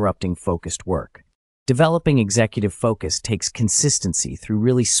self-interrupting focused work. Developing executive focus takes consistency through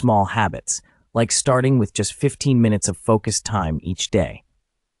really small habits, like starting with just 15 minutes of focused time each day.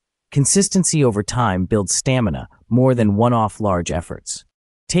 Consistency over time builds stamina more than one-off large efforts.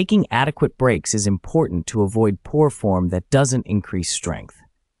 Taking adequate breaks is important to avoid poor form that doesn't increase strength.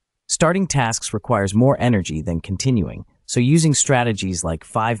 Starting tasks requires more energy than continuing, so using strategies like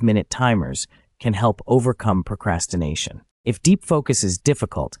 5-minute timers can help overcome procrastination. If deep focus is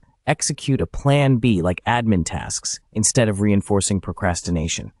difficult, execute a plan B like admin tasks instead of reinforcing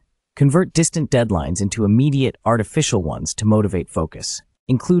procrastination. Convert distant deadlines into immediate, artificial ones to motivate focus.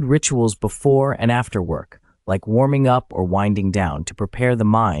 Include rituals before and after work, like warming up or winding down to prepare the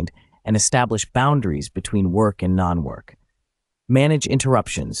mind and establish boundaries between work and non-work. Manage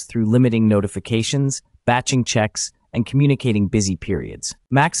interruptions through limiting notifications, batching checks, and communicating busy periods.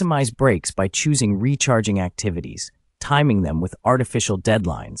 Maximize breaks by choosing recharging activities, timing them with artificial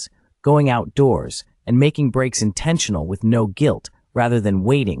deadlines, going outdoors, and making breaks intentional with no guilt rather than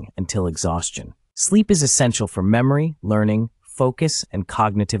waiting until exhaustion. Sleep is essential for memory, learning, focus, and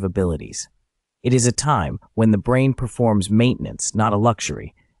cognitive abilities. It is a time when the brain performs maintenance, not a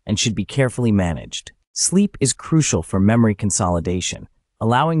luxury, and should be carefully managed. Sleep is crucial for memory consolidation,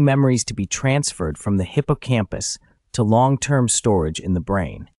 allowing memories to be transferred from the hippocampus to long-term storage in the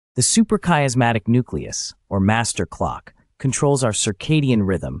brain. The suprachiasmatic nucleus, or master clock, controls our circadian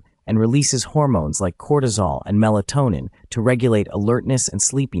rhythm and releases hormones like cortisol and melatonin to regulate alertness and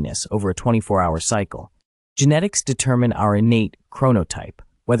sleepiness over a 24-hour cycle. Genetics determine our innate chronotype,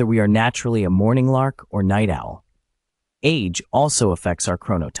 whether we are naturally a morning lark or night owl. Age also affects our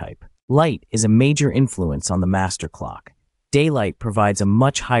chronotype. Light is a major influence on the master clock. Daylight provides a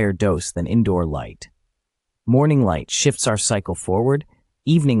much higher dose than indoor light. Morning light shifts our cycle forward,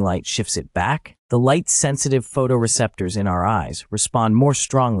 evening light shifts it back. The light-sensitive photoreceptors in our eyes respond more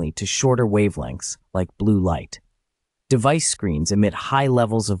strongly to shorter wavelengths, like blue light. Device screens emit high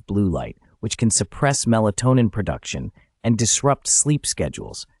levels of blue light, which can suppress melatonin production and disrupt sleep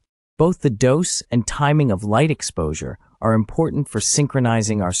schedules. Both the dose and timing of light exposure are important for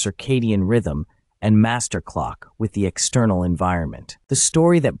synchronizing our circadian rhythm and master clock with the external environment. The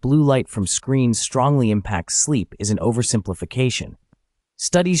story that blue light from screens strongly impacts sleep is an oversimplification.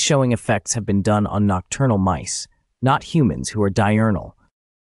 Studies showing effects have been done on nocturnal mice, not humans who are diurnal.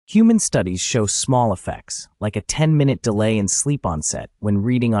 Human studies show small effects, like a 10-minute delay in sleep onset when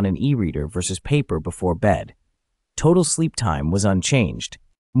reading on an e-reader versus paper before bed. Total sleep time was unchanged.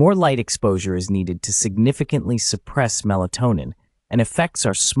 More light exposure is needed to significantly suppress melatonin, and effects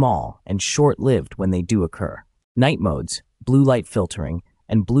are small and short-lived when they do occur. Night modes, blue light filtering,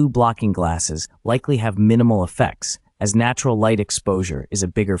 and blue blocking glasses likely have minimal effects, as natural light exposure is a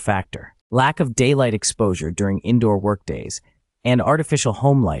bigger factor. Lack of daylight exposure during indoor workdays and artificial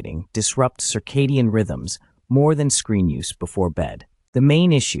home lighting disrupt circadian rhythms more than screen use before bed. The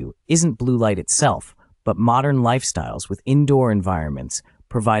main issue isn't blue light itself, but modern lifestyles with indoor environments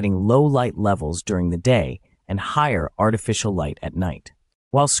providing low light levels during the day and higher artificial light at night.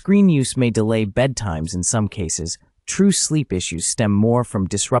 While screen use may delay bedtimes in some cases, true sleep issues stem more from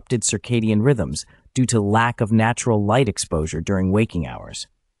disrupted circadian rhythms due to lack of natural light exposure during waking hours.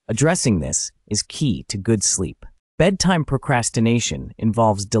 Addressing this is key to good sleep. Bedtime procrastination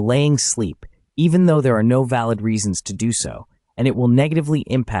involves delaying sleep even though there are no valid reasons to do so, and it will negatively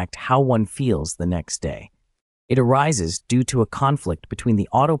impact how one feels the next day. It arises due to a conflict between the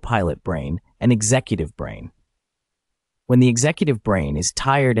autopilot brain and executive brain. When the executive brain is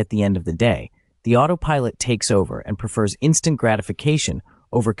tired at the end of the day, the autopilot takes over and prefers instant gratification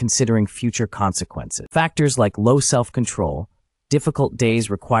over considering future consequences. Factors like low self-control, difficult days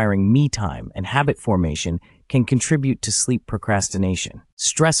requiring me time, and habit formation can contribute to sleep procrastination.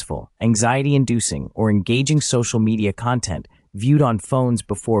 Stressful, anxiety-inducing, or engaging social media content viewed on phones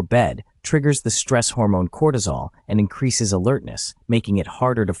before bed triggers the stress hormone cortisol and increases alertness, making it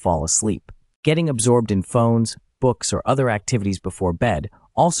harder to fall asleep. Getting absorbed in phones, books, or other activities before bed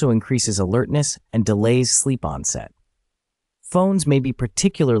also increases alertness and delays sleep onset. Phones may be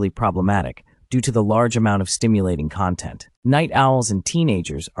particularly problematic due to the large amount of stimulating content. Night owls and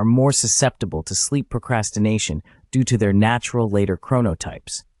teenagers are more susceptible to sleep procrastination due to their natural later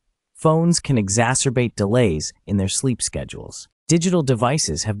chronotypes. Phones can exacerbate delays in their sleep schedules. Digital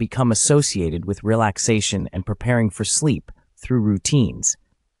devices have become associated with relaxation and preparing for sleep through routines,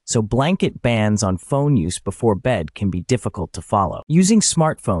 so blanket bans on phone use before bed can be difficult to follow. Using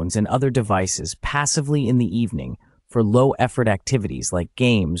smartphones and other devices passively in the evening for low-effort activities like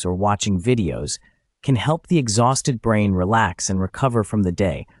games or watching videos can help the exhausted brain relax and recover from the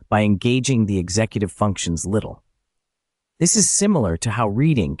day by engaging the executive functions little. This is similar to how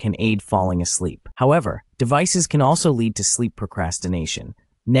reading can aid falling asleep. However, devices can also lead to sleep procrastination,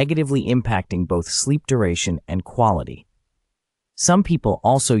 negatively impacting both sleep duration and quality. Some people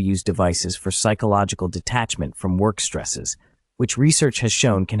also use devices for psychological detachment from work stresses, which research has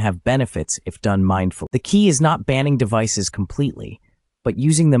shown can have benefits if done mindfully. The key is not banning devices completely, but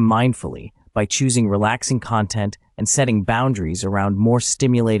using them mindfully by choosing relaxing content and setting boundaries around more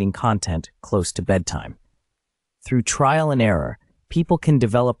stimulating content close to bedtime. Through trial and error, people can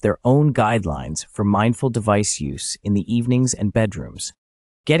develop their own guidelines for mindful device use in the evenings and bedrooms.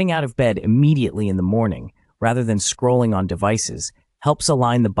 Getting out of bed immediately in the morning, rather than scrolling on devices, helps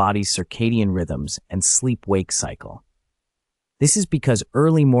align the body's circadian rhythms and sleep-wake cycle. This is because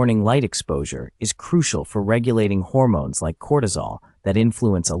early morning light exposure is crucial for regulating hormones like cortisol that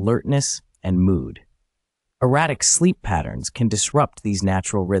influence alertness and mood. Erratic sleep patterns can disrupt these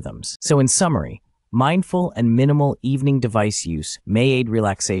natural rhythms. So in summary, mindful and minimal evening device use may aid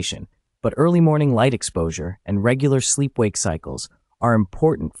relaxation, but early morning light exposure and regular sleep-wake cycles are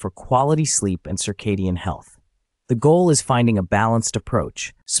important for quality sleep and circadian health. The goal is finding a balanced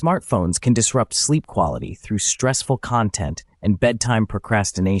approach. Smartphones can disrupt sleep quality through stressful content and bedtime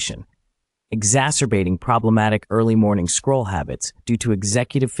procrastination, exacerbating problematic early morning scroll habits due to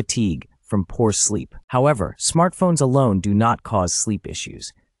executive fatigue from poor sleep. However, smartphones alone do not cause sleep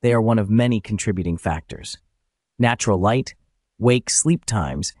issues. They are one of many contributing factors. Natural light, wake sleep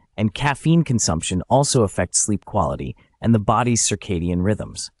times, and caffeine consumption also affect sleep quality and the body's circadian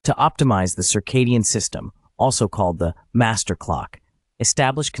rhythms. To optimize the circadian system, also called the master clock,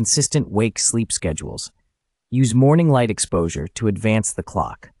 establish consistent wake-sleep schedules. Use morning light exposure to advance the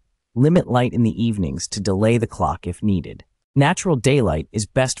clock. Limit light in the evenings to delay the clock if needed. Natural daylight is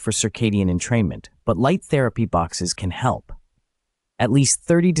best for circadian entrainment, but light therapy boxes can help. At least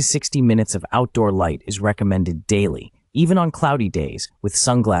 30 to 60 minutes of outdoor light is recommended daily, even on cloudy days, with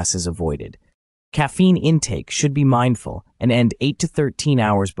sunglasses avoided. Caffeine intake should be mindful and end 8 to 13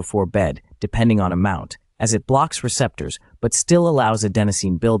 hours before bed, depending on amount, as it blocks receptors but still allows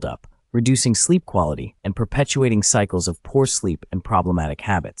adenosine buildup, reducing sleep quality and perpetuating cycles of poor sleep and problematic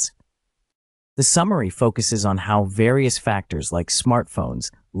habits. The summary focuses on how various factors like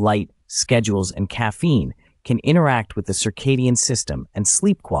smartphones, light, schedules, and caffeine can interact with the circadian system and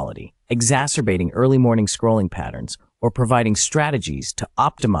sleep quality, exacerbating early morning scrolling patterns or providing strategies to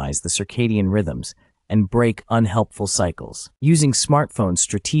optimize the circadian rhythms and break unhelpful cycles. Using smartphones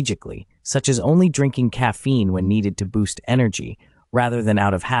strategically, such as only drinking caffeine when needed to boost energy rather than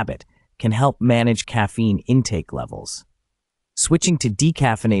out of habit, can help manage caffeine intake levels. Switching to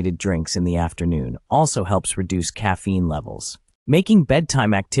decaffeinated drinks in the afternoon also helps reduce caffeine levels. Making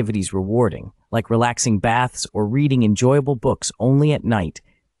bedtime activities rewarding, like relaxing baths or reading enjoyable books only at night,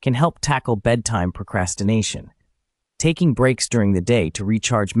 can help tackle bedtime procrastination. Taking breaks during the day to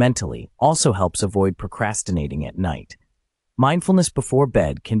recharge mentally also helps avoid procrastinating at night. Mindfulness before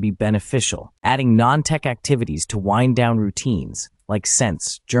bed can be beneficial. Adding non-tech activities to wind-down routines, like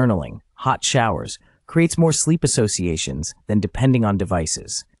scents, journaling, hot showers, creates more sleep associations than depending on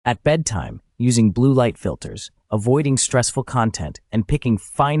devices. At bedtime, using blue light filters, avoiding stressful content, and picking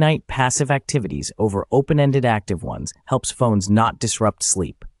finite passive activities over open-ended active ones helps phones not disrupt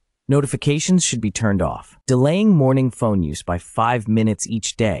sleep. Notifications should be turned off. Delaying morning phone use by 5 minutes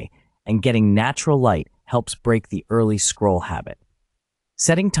each day and getting natural light helps break the early scroll habit.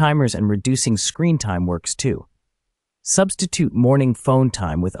 Setting timers and reducing screen time works too. Substitute morning phone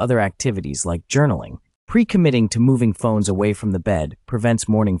time with other activities like journaling. Pre-committing to moving phones away from the bed prevents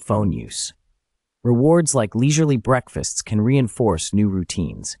morning phone use. Rewards like leisurely breakfasts can reinforce new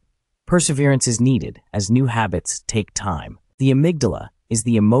routines. Perseverance is needed as new habits take time. The amygdala is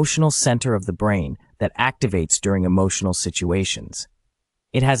the emotional center of the brain that activates during emotional situations.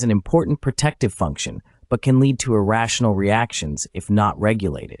 It has an important protective function, but can lead to irrational reactions if not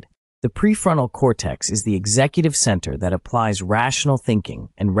regulated. The prefrontal cortex is the executive center that applies rational thinking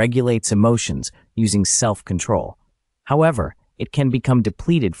and regulates emotions using self-control. However, it can become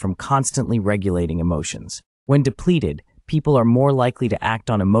depleted from constantly regulating emotions. When depleted, people are more likely to act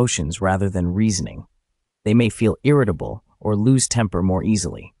on emotions rather than reasoning. They may feel irritable or lose temper more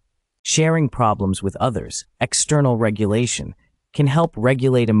easily. Sharing problems with others, external regulation, can help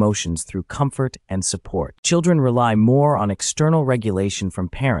regulate emotions through comfort and support. Children rely more on external regulation from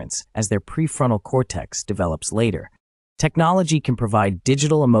parents as their prefrontal cortex develops later. Technology can provide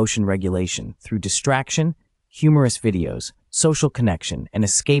digital emotion regulation through distraction, humorous videos, social connection, and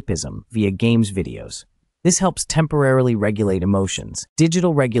escapism via games videos. This helps temporarily regulate emotions.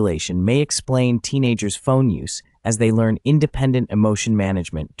 Digital regulation may explain teenagers' phone use as they learn independent emotion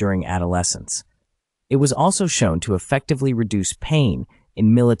management during adolescence. It was also shown to effectively reduce pain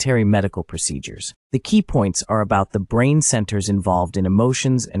in military medical procedures. The key points are about the brain centers involved in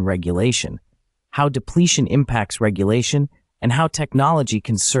emotions and regulation, how depletion impacts regulation, and how technology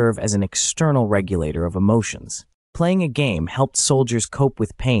can serve as an external regulator of emotions. Playing a game helped soldiers cope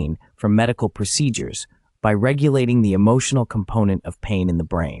with pain from medical procedures by regulating the emotional component of pain in the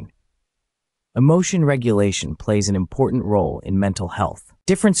brain. Emotion regulation plays an important role in mental health.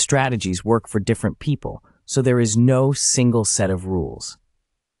 Different strategies work for different people, so there is no single set of rules.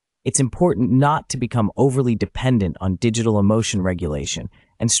 It's important not to become overly dependent on digital emotion regulation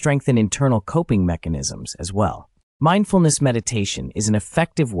and strengthen internal coping mechanisms as well. Mindfulness meditation is an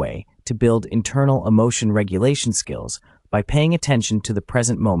effective way to build internal emotion regulation skills by paying attention to the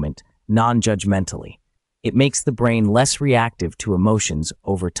present moment non-judgmentally. It makes the brain less reactive to emotions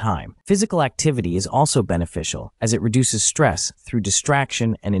over time. Physical activity is also beneficial as it reduces stress through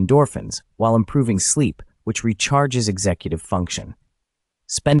distraction and endorphins while improving sleep, which recharges executive function.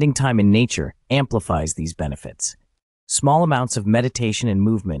 Spending time in nature amplifies these benefits. Small amounts of meditation and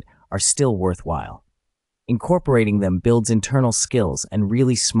movement are still worthwhile. Incorporating them builds internal skills and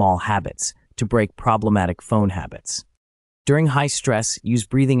really small habits to break problematic phone habits. During high stress, use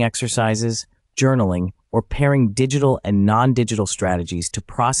breathing exercises, journaling, or pairing digital and non-digital strategies to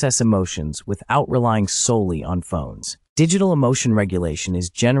process emotions without relying solely on phones. Digital emotion regulation is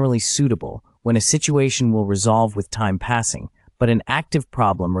generally suitable when a situation will resolve with time passing, but an active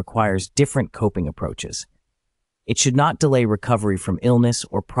problem requires different coping approaches. It should not delay recovery from illness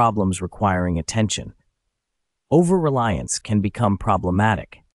or problems requiring attention. Over-reliance can become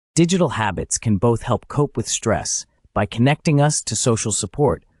problematic. Digital habits can both help cope with stress by connecting us to social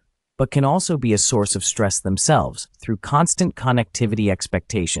support, but can also be a source of stress themselves through constant connectivity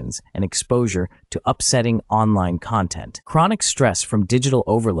expectations and exposure to upsetting online content. Chronic stress from digital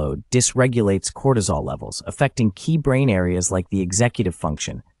overload dysregulates cortisol levels, affecting key brain areas like the executive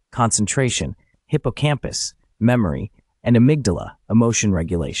function, concentration, hippocampus, memory, and amygdala, emotion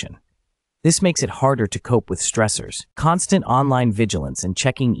regulation. This makes it harder to cope with stressors. Constant online vigilance and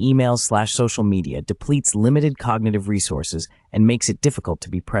checking emails/social media depletes limited cognitive resources and makes it difficult to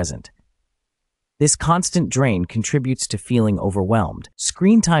be present. This constant drain contributes to feeling overwhelmed.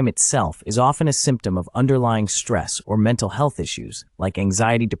 Screen time itself is often a symptom of underlying stress or mental health issues like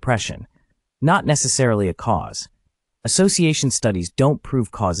anxiety, depression, not necessarily a cause. Association studies don't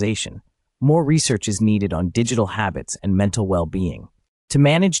prove causation. More research is needed on digital habits and mental well-being. To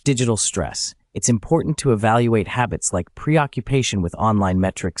manage digital stress, it's important to evaluate habits like preoccupation with online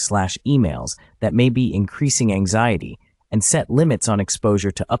metrics/emails that may be increasing anxiety and set limits on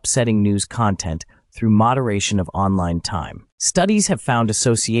exposure to upsetting news content through moderation of online time. Studies have found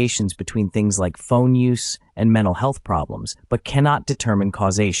associations between things like phone use and mental health problems, but cannot determine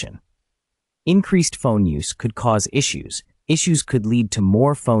causation. Increased phone use could cause issues. Issues could lead to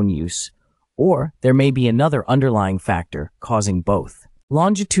more phone use, or there may be another underlying factor causing both.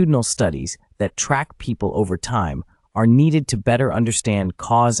 Longitudinal studies that track people over time are needed to better understand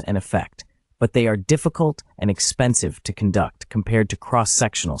cause and effect, but they are difficult and expensive to conduct compared to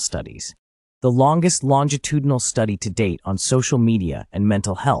cross-sectional studies. The longest longitudinal study to date on social media and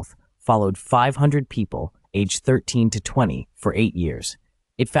mental health followed 500 people aged 13 to 20 for 8 years.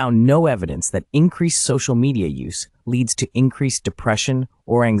 It found no evidence that increased social media use leads to increased depression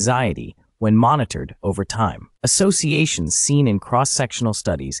or anxiety when monitored over time. Associations seen in cross-sectional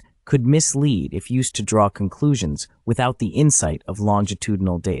studies could mislead if used to draw conclusions without the insight of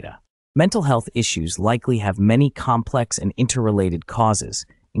longitudinal data. Mental health issues likely have many complex and interrelated causes,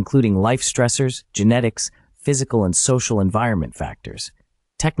 including life stressors, genetics, physical and social environment factors.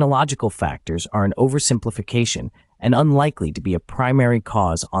 Technological factors are an oversimplification and unlikely to be a primary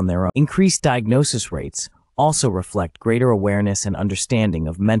cause on their own. Increased diagnosis rates also reflect greater awareness and understanding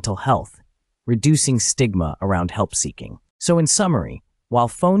of mental health, reducing stigma around help seeking. So in summary, while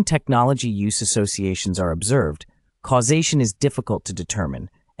phone technology use associations are observed, causation is difficult to determine,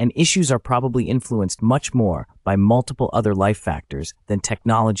 and issues are probably influenced much more by multiple other life factors than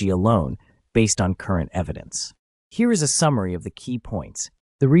technology alone based on current evidence. Here is a summary of the key points.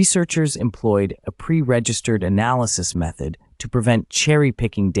 The researchers employed a pre-registered analysis method to prevent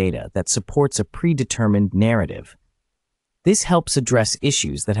cherry-picking data that supports a predetermined narrative. This helps address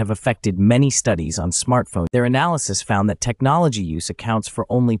issues that have affected many studies on smartphones. Their analysis found that technology use accounts for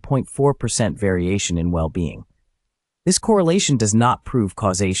only 0.4% variation in well-being. This correlation does not prove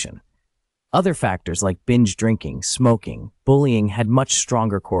causation. Other factors like binge drinking, smoking, bullying had much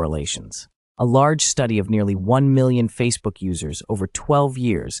stronger correlations. A large study of nearly 1 million Facebook users over 12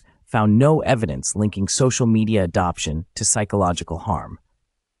 years found no evidence linking social media adoption to psychological harm.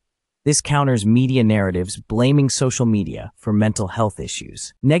 This counters media narratives blaming social media for mental health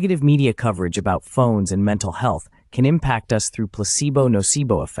issues. Negative media coverage about phones and mental health can impact us through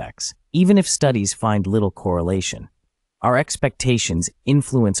placebo-nocebo effects, even if studies find little correlation. Our expectations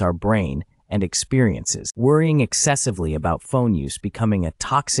influence our brain and experiences. Worrying excessively about phone use becoming a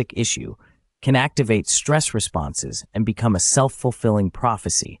toxic issue can activate stress responses and become a self-fulfilling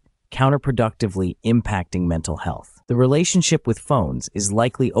prophecy, counterproductively impacting mental health. The relationship with phones is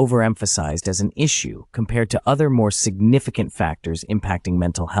likely overemphasized as an issue compared to other more significant factors impacting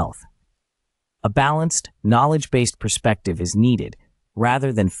mental health. A balanced, knowledge-based perspective is needed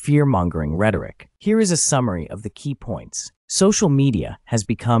rather than fear-mongering rhetoric. Here is a summary of the key points. Social media has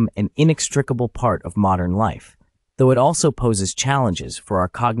become an inextricable part of modern life, though it also poses challenges for our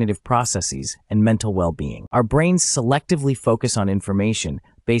cognitive processes and mental well-being. Our brains selectively focus on information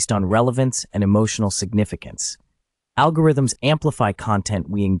based on relevance and emotional significance. Algorithms amplify content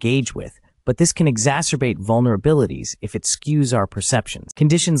we engage with, but this can exacerbate vulnerabilities if it skews our perceptions.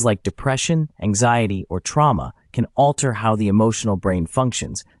 Conditions like depression, anxiety, or trauma can alter how the emotional brain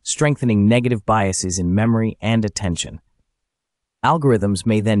functions, strengthening negative biases in memory and attention. Algorithms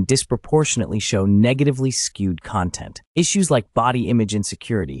may then disproportionately show negatively skewed content. Issues like body image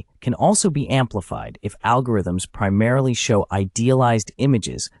insecurity can also be amplified if algorithms primarily show idealized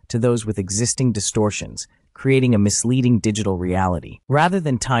images to those with existing distortions, creating a misleading digital reality. Rather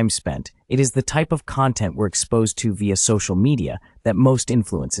than time spent, it is the type of content we're exposed to via social media that most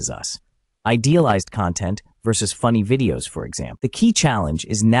influences us. Idealized content versus funny videos, for example. The key challenge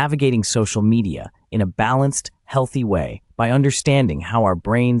is navigating social media in a balanced, healthy way by understanding how our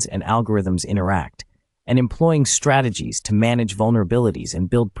brains and algorithms interact and employing strategies to manage vulnerabilities and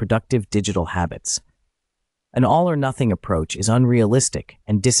build productive digital habits. An all-or-nothing approach is unrealistic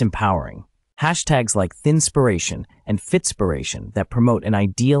and disempowering. Hashtags like thinspiration and fitspiration that promote an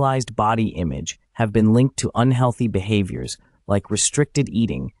idealized body image have been linked to unhealthy behaviors like restricted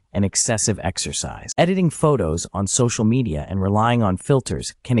eating and excessive exercise. Editing photos on social media and relying on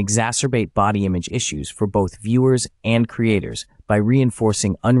filters can exacerbate body image issues for both viewers and creators by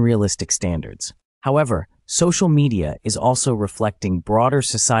reinforcing unrealistic standards. However, social media is also reflecting broader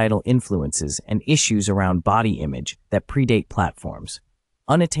societal influences and issues around body image that predate platforms.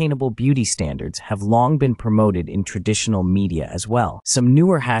 Unattainable beauty standards have long been promoted in traditional media as well. Some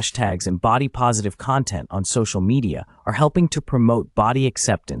newer hashtags and body-positive content on social media are helping to promote body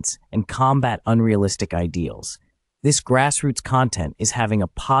acceptance and combat unrealistic ideals. This grassroots content is having a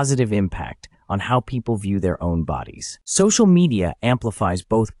positive impact on how people view their own bodies. Social media amplifies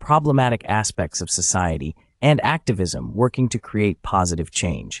both problematic aspects of society and activism working to create positive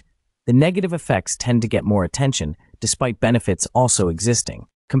change. The negative effects tend to get more attention despite benefits also existing.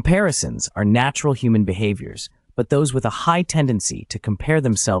 Comparisons are natural human behaviors, but those with a high tendency to compare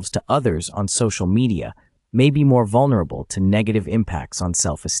themselves to others on social media may be more vulnerable to negative impacts on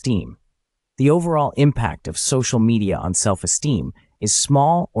self-esteem. The overall impact of social media on self-esteem is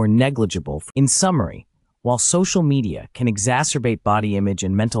small or negligible. In summary, while social media can exacerbate body image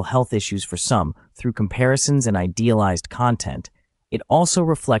and mental health issues for some through comparisons and idealized content, it also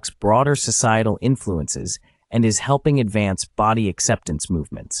reflects broader societal influences and is helping advance body acceptance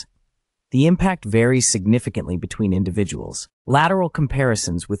movements. The impact varies significantly between individuals. Lateral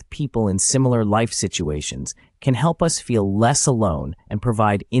comparisons with people in similar life situations can help us feel less alone and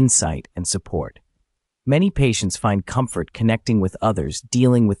provide insight and support. Many patients find comfort connecting with others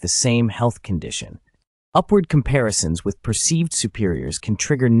dealing with the same health condition. Upward comparisons with perceived superiors can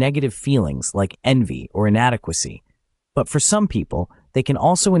trigger negative feelings like envy or inadequacy. But for some people, they can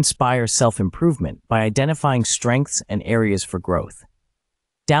also inspire self-improvement by identifying strengths and areas for growth.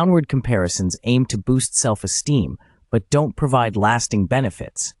 Downward comparisons aim to boost self-esteem, but don't provide lasting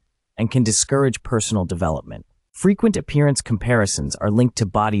benefits and can discourage personal development. Frequent appearance comparisons are linked to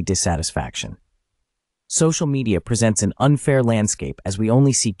body dissatisfaction. Social media presents an unfair landscape as we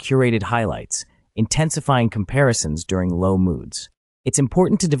only see curated highlights, intensifying comparisons during low moods. It's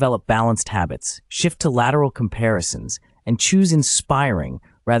important to develop balanced habits, shift to lateral comparisons, and choose inspiring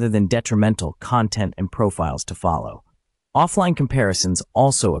rather than detrimental content and profiles to follow. Offline comparisons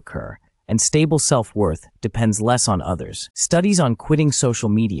also occur, and stable self-worth depends less on others. Studies on quitting social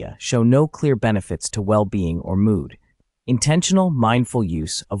media show no clear benefits to well-being or mood. Intentional, mindful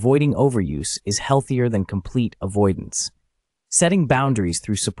use, avoiding overuse, is healthier than complete avoidance. Setting boundaries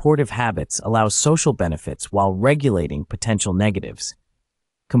through supportive habits allows social benefits while regulating potential negatives.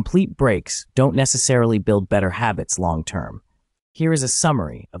 Complete breaks don't necessarily build better habits long-term. Here is a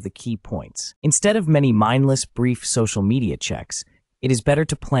summary of the key points. Instead of many mindless, brief social media checks, it is better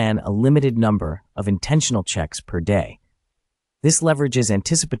to plan a limited number of intentional checks per day. This leverages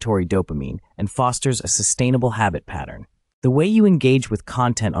anticipatory dopamine and fosters a sustainable habit pattern. The way you engage with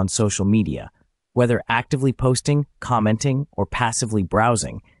content on social media, whether actively posting, commenting, or passively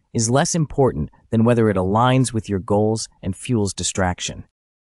browsing, is less important than whether it aligns with your goals and fuels distraction.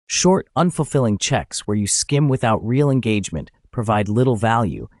 Short, unfulfilling checks where you skim without real engagement provide little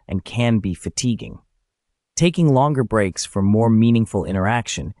value and can be fatiguing. Taking longer breaks for more meaningful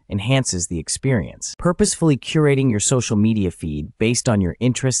interaction enhances the experience. Purposefully curating your social media feed based on your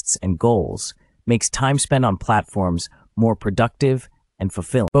interests and goals makes time spent on platforms more productive and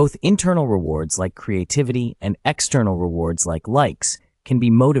fulfilling. Both internal rewards like creativity and external rewards like likes can be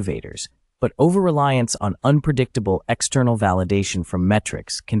motivators, but over-reliance on unpredictable external validation from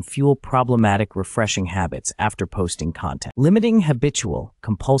metrics can fuel problematic refreshing habits after posting content. Limiting habitual,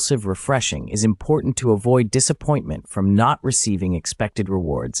 compulsive refreshing is important to avoid disappointment from not receiving expected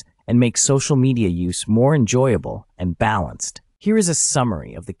rewards and make social media use more enjoyable and balanced. Here is a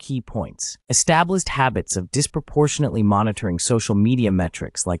summary of the key points. Established habits of disproportionately monitoring social media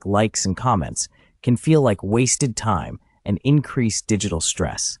metrics like likes and comments can feel like wasted time and increase digital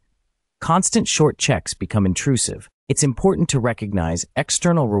stress. Constant short checks become intrusive. It's important to recognize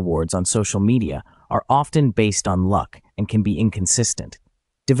external rewards on social media are often based on luck and can be inconsistent.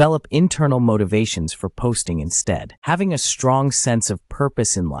 Develop internal motivations for posting instead. Having a strong sense of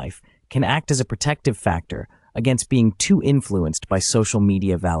purpose in life can act as a protective factor against being too influenced by social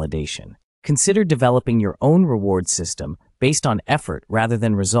media validation. Consider developing your own reward system based on effort rather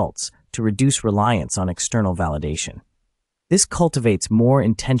than results to reduce reliance on external validation. This cultivates more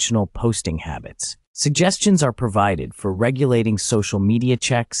intentional posting habits. Suggestions are provided for regulating social media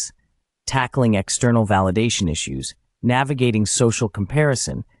checks, tackling external validation issues, navigating social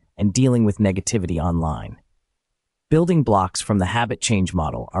comparison, and dealing with negativity online. Building blocks from the habit change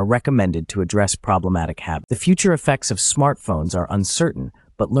model are recommended to address problematic habits. The future effects of smartphones are uncertain,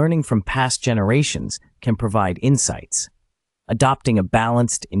 but learning from past generations can provide insights. Adopting a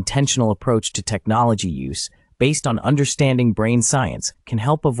balanced, intentional approach to technology use based on understanding brain science can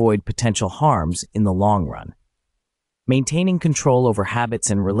help avoid potential harms in the long run. Maintaining control over habits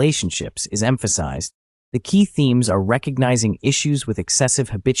and relationships is emphasized. The key themes are recognizing issues with excessive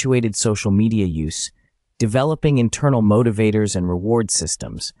habituated social media use, developing internal motivators and reward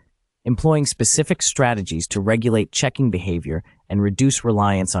systems, employing specific strategies to regulate checking behavior and reduce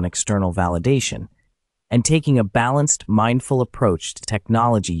reliance on external validation, and taking a balanced, mindful approach to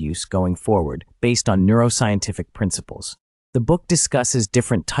technology use going forward based on neuroscientific principles. The book discusses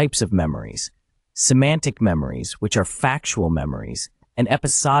different types of memories: semantic memories, which are factual memories, and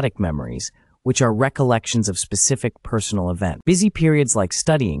episodic memories, which are recollections of specific personal events. Busy periods like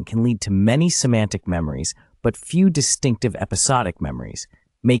studying can lead to many semantic memories, but few distinctive episodic memories,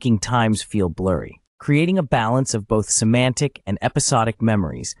 making times feel blurry. Creating a balance of both semantic and episodic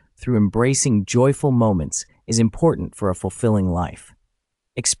memories through embracing joyful moments is important for a fulfilling life.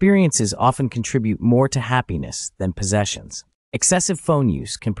 Experiences often contribute more to happiness than possessions. Excessive phone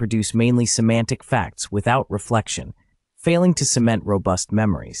use can produce mainly semantic facts without reflection, failing to cement robust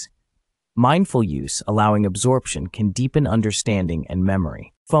memories. Mindful use, allowing absorption, can deepen understanding and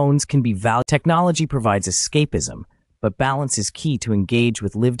memory. Phones can be valuable. Technology provides escapism, but balance is key to engage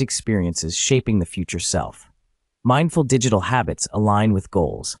with lived experiences shaping the future self. Mindful digital habits align with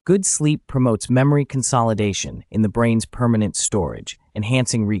goals. Good sleep promotes memory consolidation in the brain's permanent storage,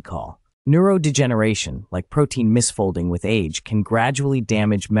 enhancing recall. Neurodegeneration, like protein misfolding with age, can gradually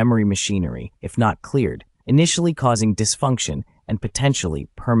damage memory machinery if not cleared, initially causing dysfunction and potentially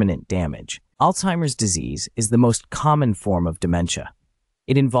permanent damage. Alzheimer's disease is the most common form of dementia.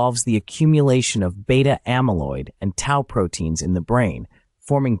 It involves the accumulation of beta amyloid and tau proteins in the brain,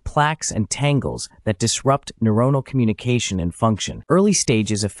 forming plaques and tangles that disrupt neuronal communication and function. Early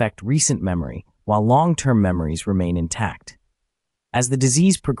stages affect recent memory, while long-term memories remain intact. As the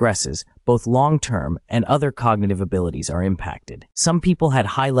disease progresses, both long-term and other cognitive abilities are impacted. Some people had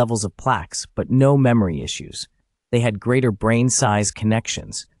high levels of plaques, but no memory issues. They had greater brain size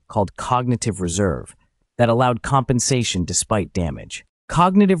connections, called cognitive reserve, that allowed compensation despite damage.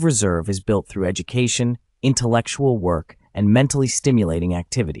 Cognitive reserve is built through education, intellectual work, and mentally stimulating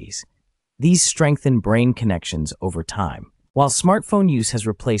activities. These strengthen brain connections over time. While smartphone use has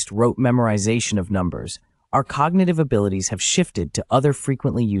replaced rote memorization of numbers, our cognitive abilities have shifted to other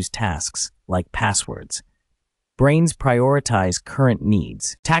frequently used tasks, like passwords. Brains prioritize current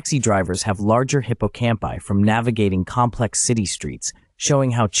needs. Taxi drivers have larger hippocampi from navigating complex city streets,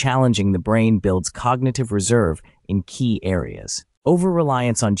 showing how challenging the brain builds cognitive reserve in key areas.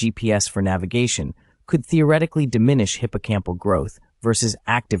 Over-reliance on GPS for navigation could theoretically diminish hippocampal growth versus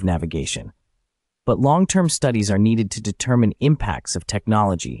active navigation. But long-term studies are needed to determine impacts of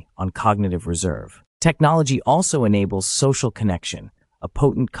technology on cognitive reserve. Technology also enables social connection, a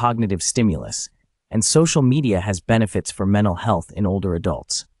potent cognitive stimulus, and social media has benefits for mental health in older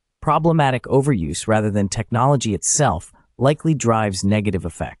adults. Problematic overuse rather than technology itself likely drives negative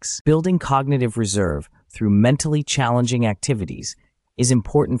effects. Building cognitive reserve through mentally challenging activities is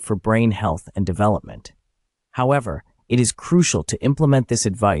important for brain health and development. However, it is crucial to implement this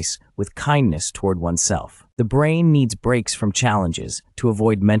advice with kindness toward oneself. The brain needs breaks from challenges to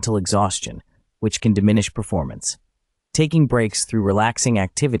avoid mental exhaustion, which can diminish performance. Taking breaks through relaxing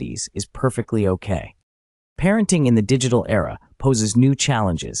activities is perfectly okay. Parenting in the digital era poses new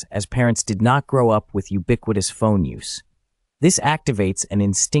challenges as parents did not grow up with ubiquitous phone use. This activates an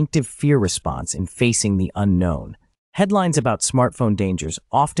instinctive fear response in facing the unknown. Headlines about smartphone dangers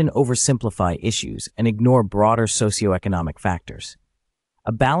often oversimplify issues and ignore broader socioeconomic factors.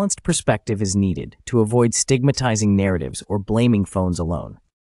 A balanced perspective is needed to avoid stigmatizing narratives or blaming phones alone.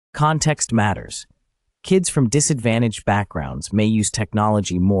 Context matters. Kids from disadvantaged backgrounds may use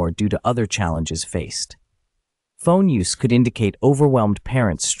technology more due to other challenges faced. Phone use could indicate overwhelmed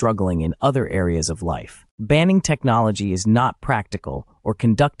parents struggling in other areas of life. Banning technology is not practical or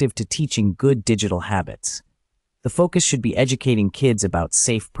conducive to teaching good digital habits. The focus should be educating kids about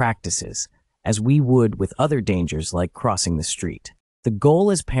safe practices, as we would with other dangers like crossing the street. The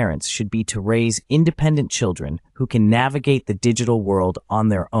goal as parents should be to raise independent children who can navigate the digital world on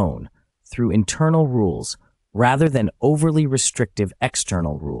their own through internal rules rather than overly restrictive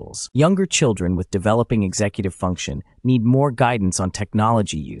external rules. Younger children with developing executive function need more guidance on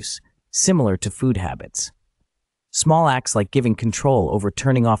technology use, similar to food habits. Small acts like giving control over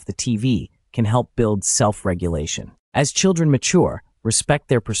turning off the TV can help build self-regulation. As children mature, respect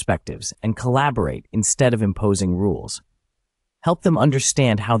their perspectives and collaborate instead of imposing rules. Help them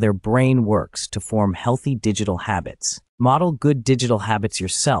understand how their brain works to form healthy digital habits. Model good digital habits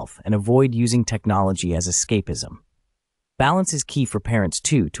yourself and avoid using technology as escapism. Balance is key for parents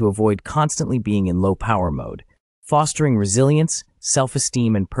too, to avoid constantly being in low power mode. Fostering resilience,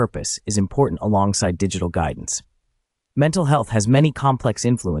 self-esteem, and purpose is important alongside digital guidance. Mental health has many complex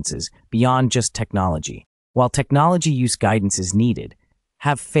influences beyond just technology. While technology use guidance is needed,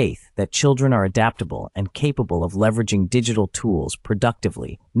 have faith that children are adaptable and capable of leveraging digital tools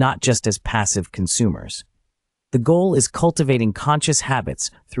productively, not just as passive consumers. The goal is cultivating conscious habits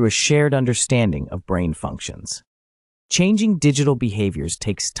through a shared understanding of brain functions. Changing digital behaviors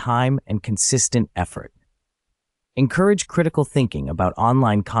takes time and consistent effort. Encourage critical thinking about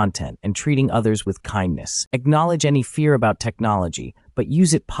online content and treating others with kindness. Acknowledge any fear about technology, but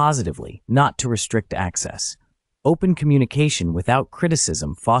use it positively, not to restrict access. Open communication without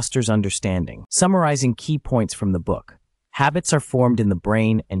criticism fosters understanding. Summarizing key points from the book. Habits are formed in the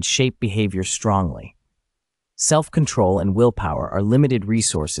brain and shape behavior strongly. Self-control and willpower are limited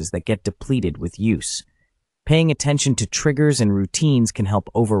resources that get depleted with use. Paying attention to triggers and routines can help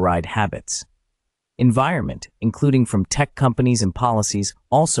override habits. Environment, including from tech companies and policies,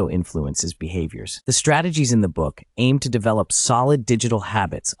 also influences behaviors. The strategies in the book aim to develop solid digital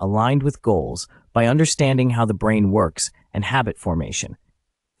habits aligned with goals by understanding how the brain works and habit formation.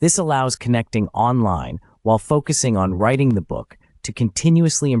 This allows connecting online while focusing on writing the book to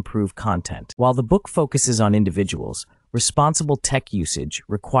continuously improve content. While the book focuses on individuals, responsible tech usage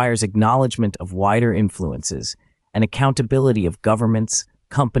requires acknowledgement of wider influences and accountability of governments,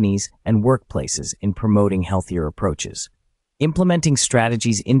 companies, and workplaces in promoting healthier approaches. Implementing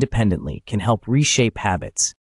strategies independently can help reshape habits